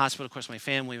there at the hospital. Of course, my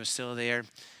family was still there.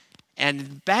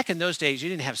 And back in those days, you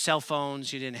didn't have cell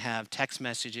phones, you didn't have text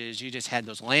messages, you just had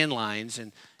those landlines,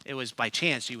 and it was by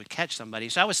chance you would catch somebody.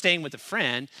 So I was staying with a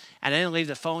friend, and I didn't leave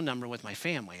the phone number with my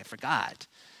family. I forgot.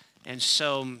 And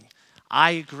so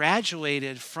I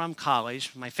graduated from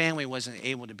college. My family wasn't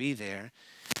able to be there.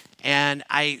 And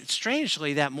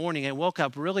strangely, that morning, I woke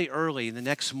up really early the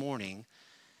next morning,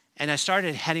 and I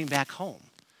started heading back home.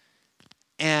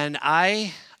 And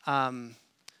I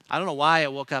don't know why I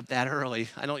woke up that early.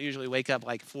 I don't usually wake up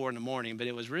like 4 in the morning, but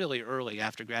it was really early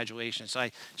after graduation. So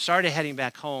I started heading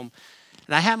back home,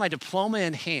 and I had my diploma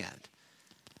in hand.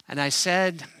 And I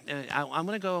said, I'm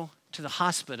going to go to the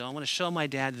hospital. I want to show my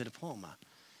dad the diploma.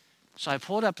 So I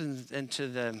pulled up into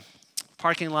the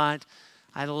parking lot.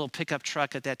 I had a little pickup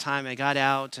truck at that time. I got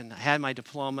out, and I had my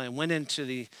diploma and went into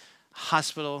the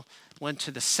hospital, went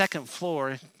to the second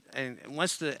floor. And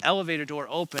once the elevator door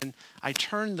opened, I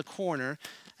turned the corner,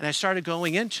 and I started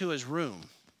going into his room.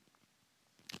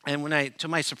 And to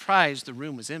my surprise, the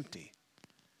room was empty.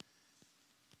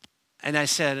 And I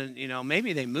said,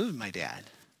 maybe they moved my dad.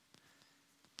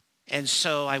 And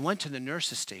so I went to the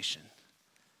nurse's station.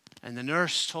 And the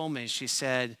nurse told me, she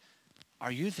said,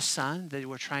 are you the son that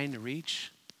we're trying to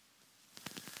reach?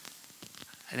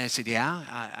 And I said,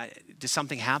 yeah. Did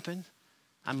something happen?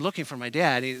 I'm looking for my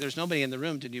dad. There's nobody in the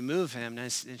room. Did you move him?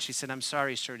 And she said, I'm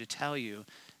sorry, sir, to tell you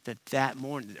that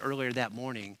earlier that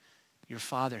morning, your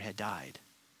father had died.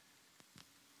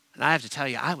 And I have to tell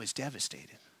you, I was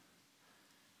devastated.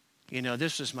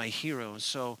 This was my hero. And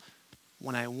so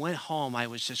when I went home, I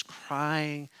was just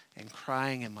crying and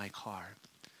crying in my car.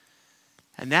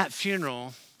 And that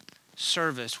funeral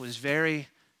service was very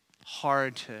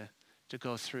hard to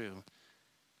go through.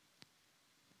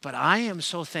 But I am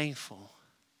so thankful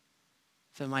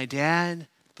that my dad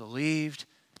believed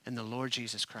in the Lord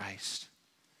Jesus Christ,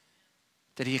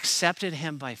 that he accepted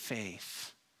him by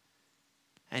faith.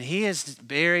 And he is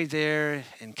buried there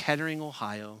in Kettering,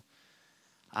 Ohio.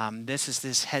 This is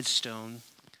this headstone.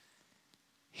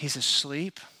 He's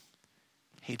asleep.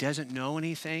 He doesn't know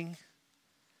anything.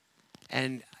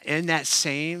 And in that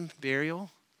same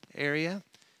burial area,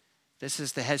 this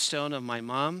is the headstone of my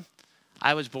mom.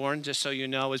 I was born, just so you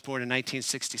know, I was born in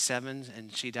 1967,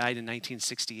 and she died in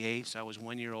 1968, so I was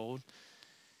 1 year old.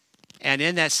 And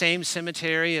in that same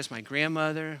cemetery is my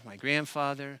grandmother, my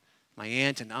grandfather, my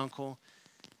aunt and uncle.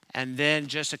 And then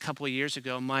just a couple of years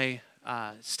ago, my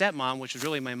stepmom, which was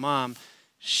really my mom,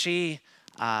 she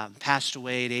passed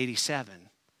away at 87.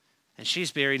 And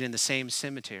she's buried in the same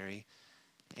cemetery.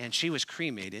 And she was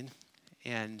cremated.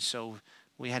 And so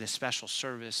we had a special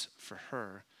service for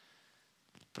her.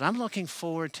 But I'm looking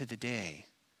forward to the day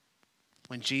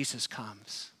when Jesus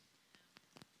comes,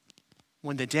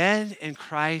 when the dead in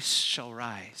Christ shall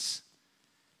rise,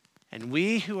 and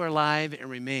we who are alive and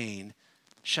remain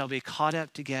shall be caught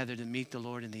up together to meet the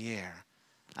Lord in the air.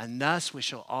 and thus we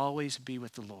shall always be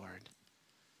with the Lord.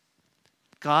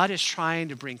 God is trying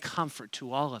to bring comfort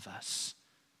to all of us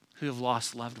who have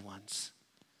lost loved ones.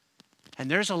 And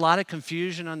there's a lot of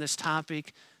confusion on this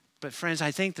topic, but friends,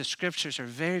 I think the scriptures are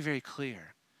very, very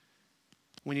clear.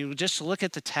 When you just look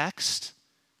at the text,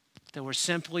 that we're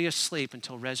simply asleep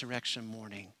until resurrection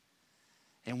morning.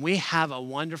 And we have a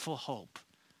wonderful hope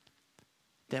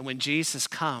that when Jesus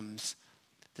comes,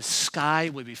 the sky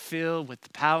will be filled with the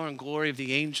power and glory of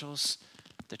the angels,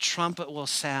 the trumpet will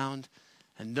sound,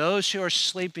 and those who are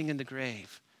sleeping in the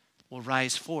grave will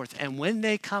rise forth. And when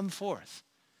they come forth,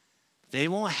 they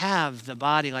won't have the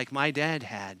body like my dad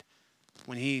had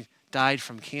when he died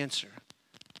from cancer.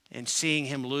 And seeing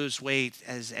him lose weight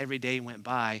as every day went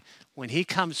by, when he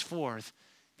comes forth,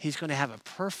 he's going to have a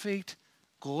perfect,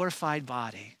 glorified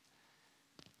body.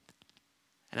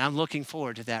 And I'm looking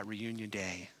forward to that reunion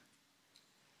day.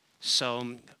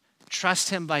 So trust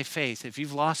him by faith. If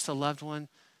you've lost a loved one,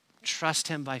 trust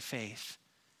him by faith.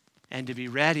 And to be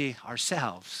ready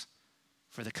ourselves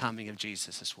for the coming of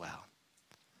Jesus as well.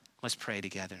 Let's pray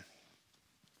together.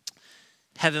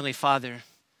 Heavenly Father,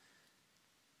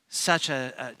 such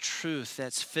a truth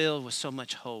that's filled with so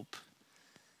much hope.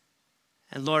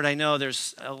 And Lord, I know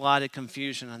there's a lot of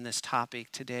confusion on this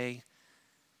topic today.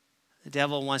 The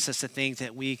devil wants us to think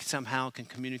that we somehow can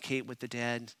communicate with the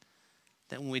dead,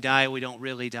 that when we die, we don't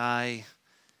really die.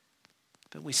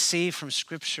 But we see from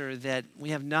Scripture that we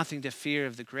have nothing to fear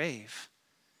of the grave,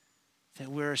 that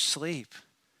we're asleep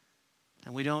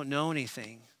and we don't know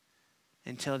anything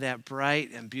until that bright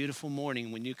and beautiful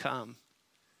morning when you come,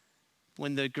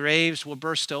 when the graves will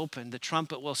burst open, the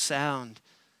trumpet will sound,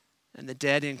 and the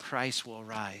dead in Christ will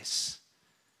rise.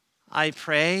 I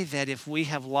pray that if we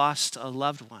have lost a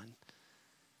loved one,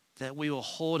 that we will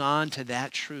hold on to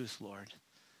that truth, Lord.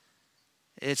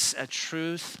 It's a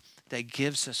truth that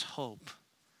gives us hope.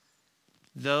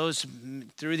 Those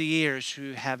through the years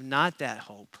who have not that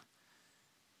hope,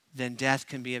 then death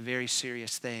can be a very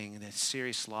serious thing and a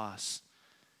serious loss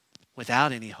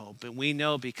without any hope. But we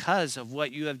know because of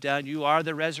what you have done, you are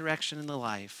the resurrection and the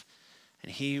life.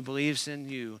 And he who believes in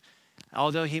you,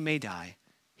 although he may die,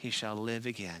 he shall live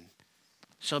again.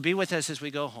 So be with us as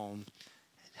we go home.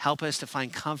 Help us to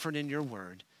find comfort in your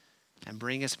word and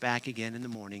bring us back again in the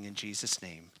morning. In Jesus'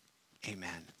 name,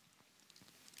 amen.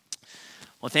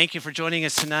 Well, thank you for joining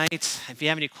us tonight. If you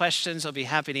have any questions, I'll be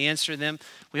happy to answer them.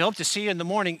 We hope to see you in the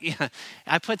morning. Yeah,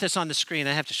 I put this on the screen.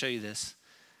 I have to show you this.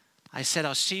 I said,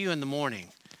 I'll see you in the morning.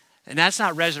 And that's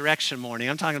not resurrection morning.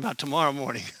 I'm talking about tomorrow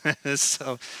morning.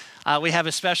 So we have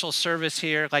a special service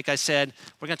here. Like I said,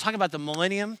 we're going to talk about the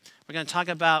millennium. We're going to talk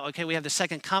about, okay, we have the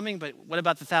second coming, but what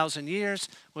about the 1,000 years?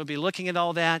 We'll be looking at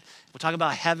all that. We'll talk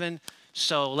about heaven.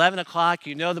 So 11 o'clock,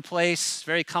 you know the place,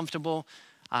 very comfortable.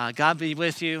 God be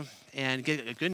with you and get a good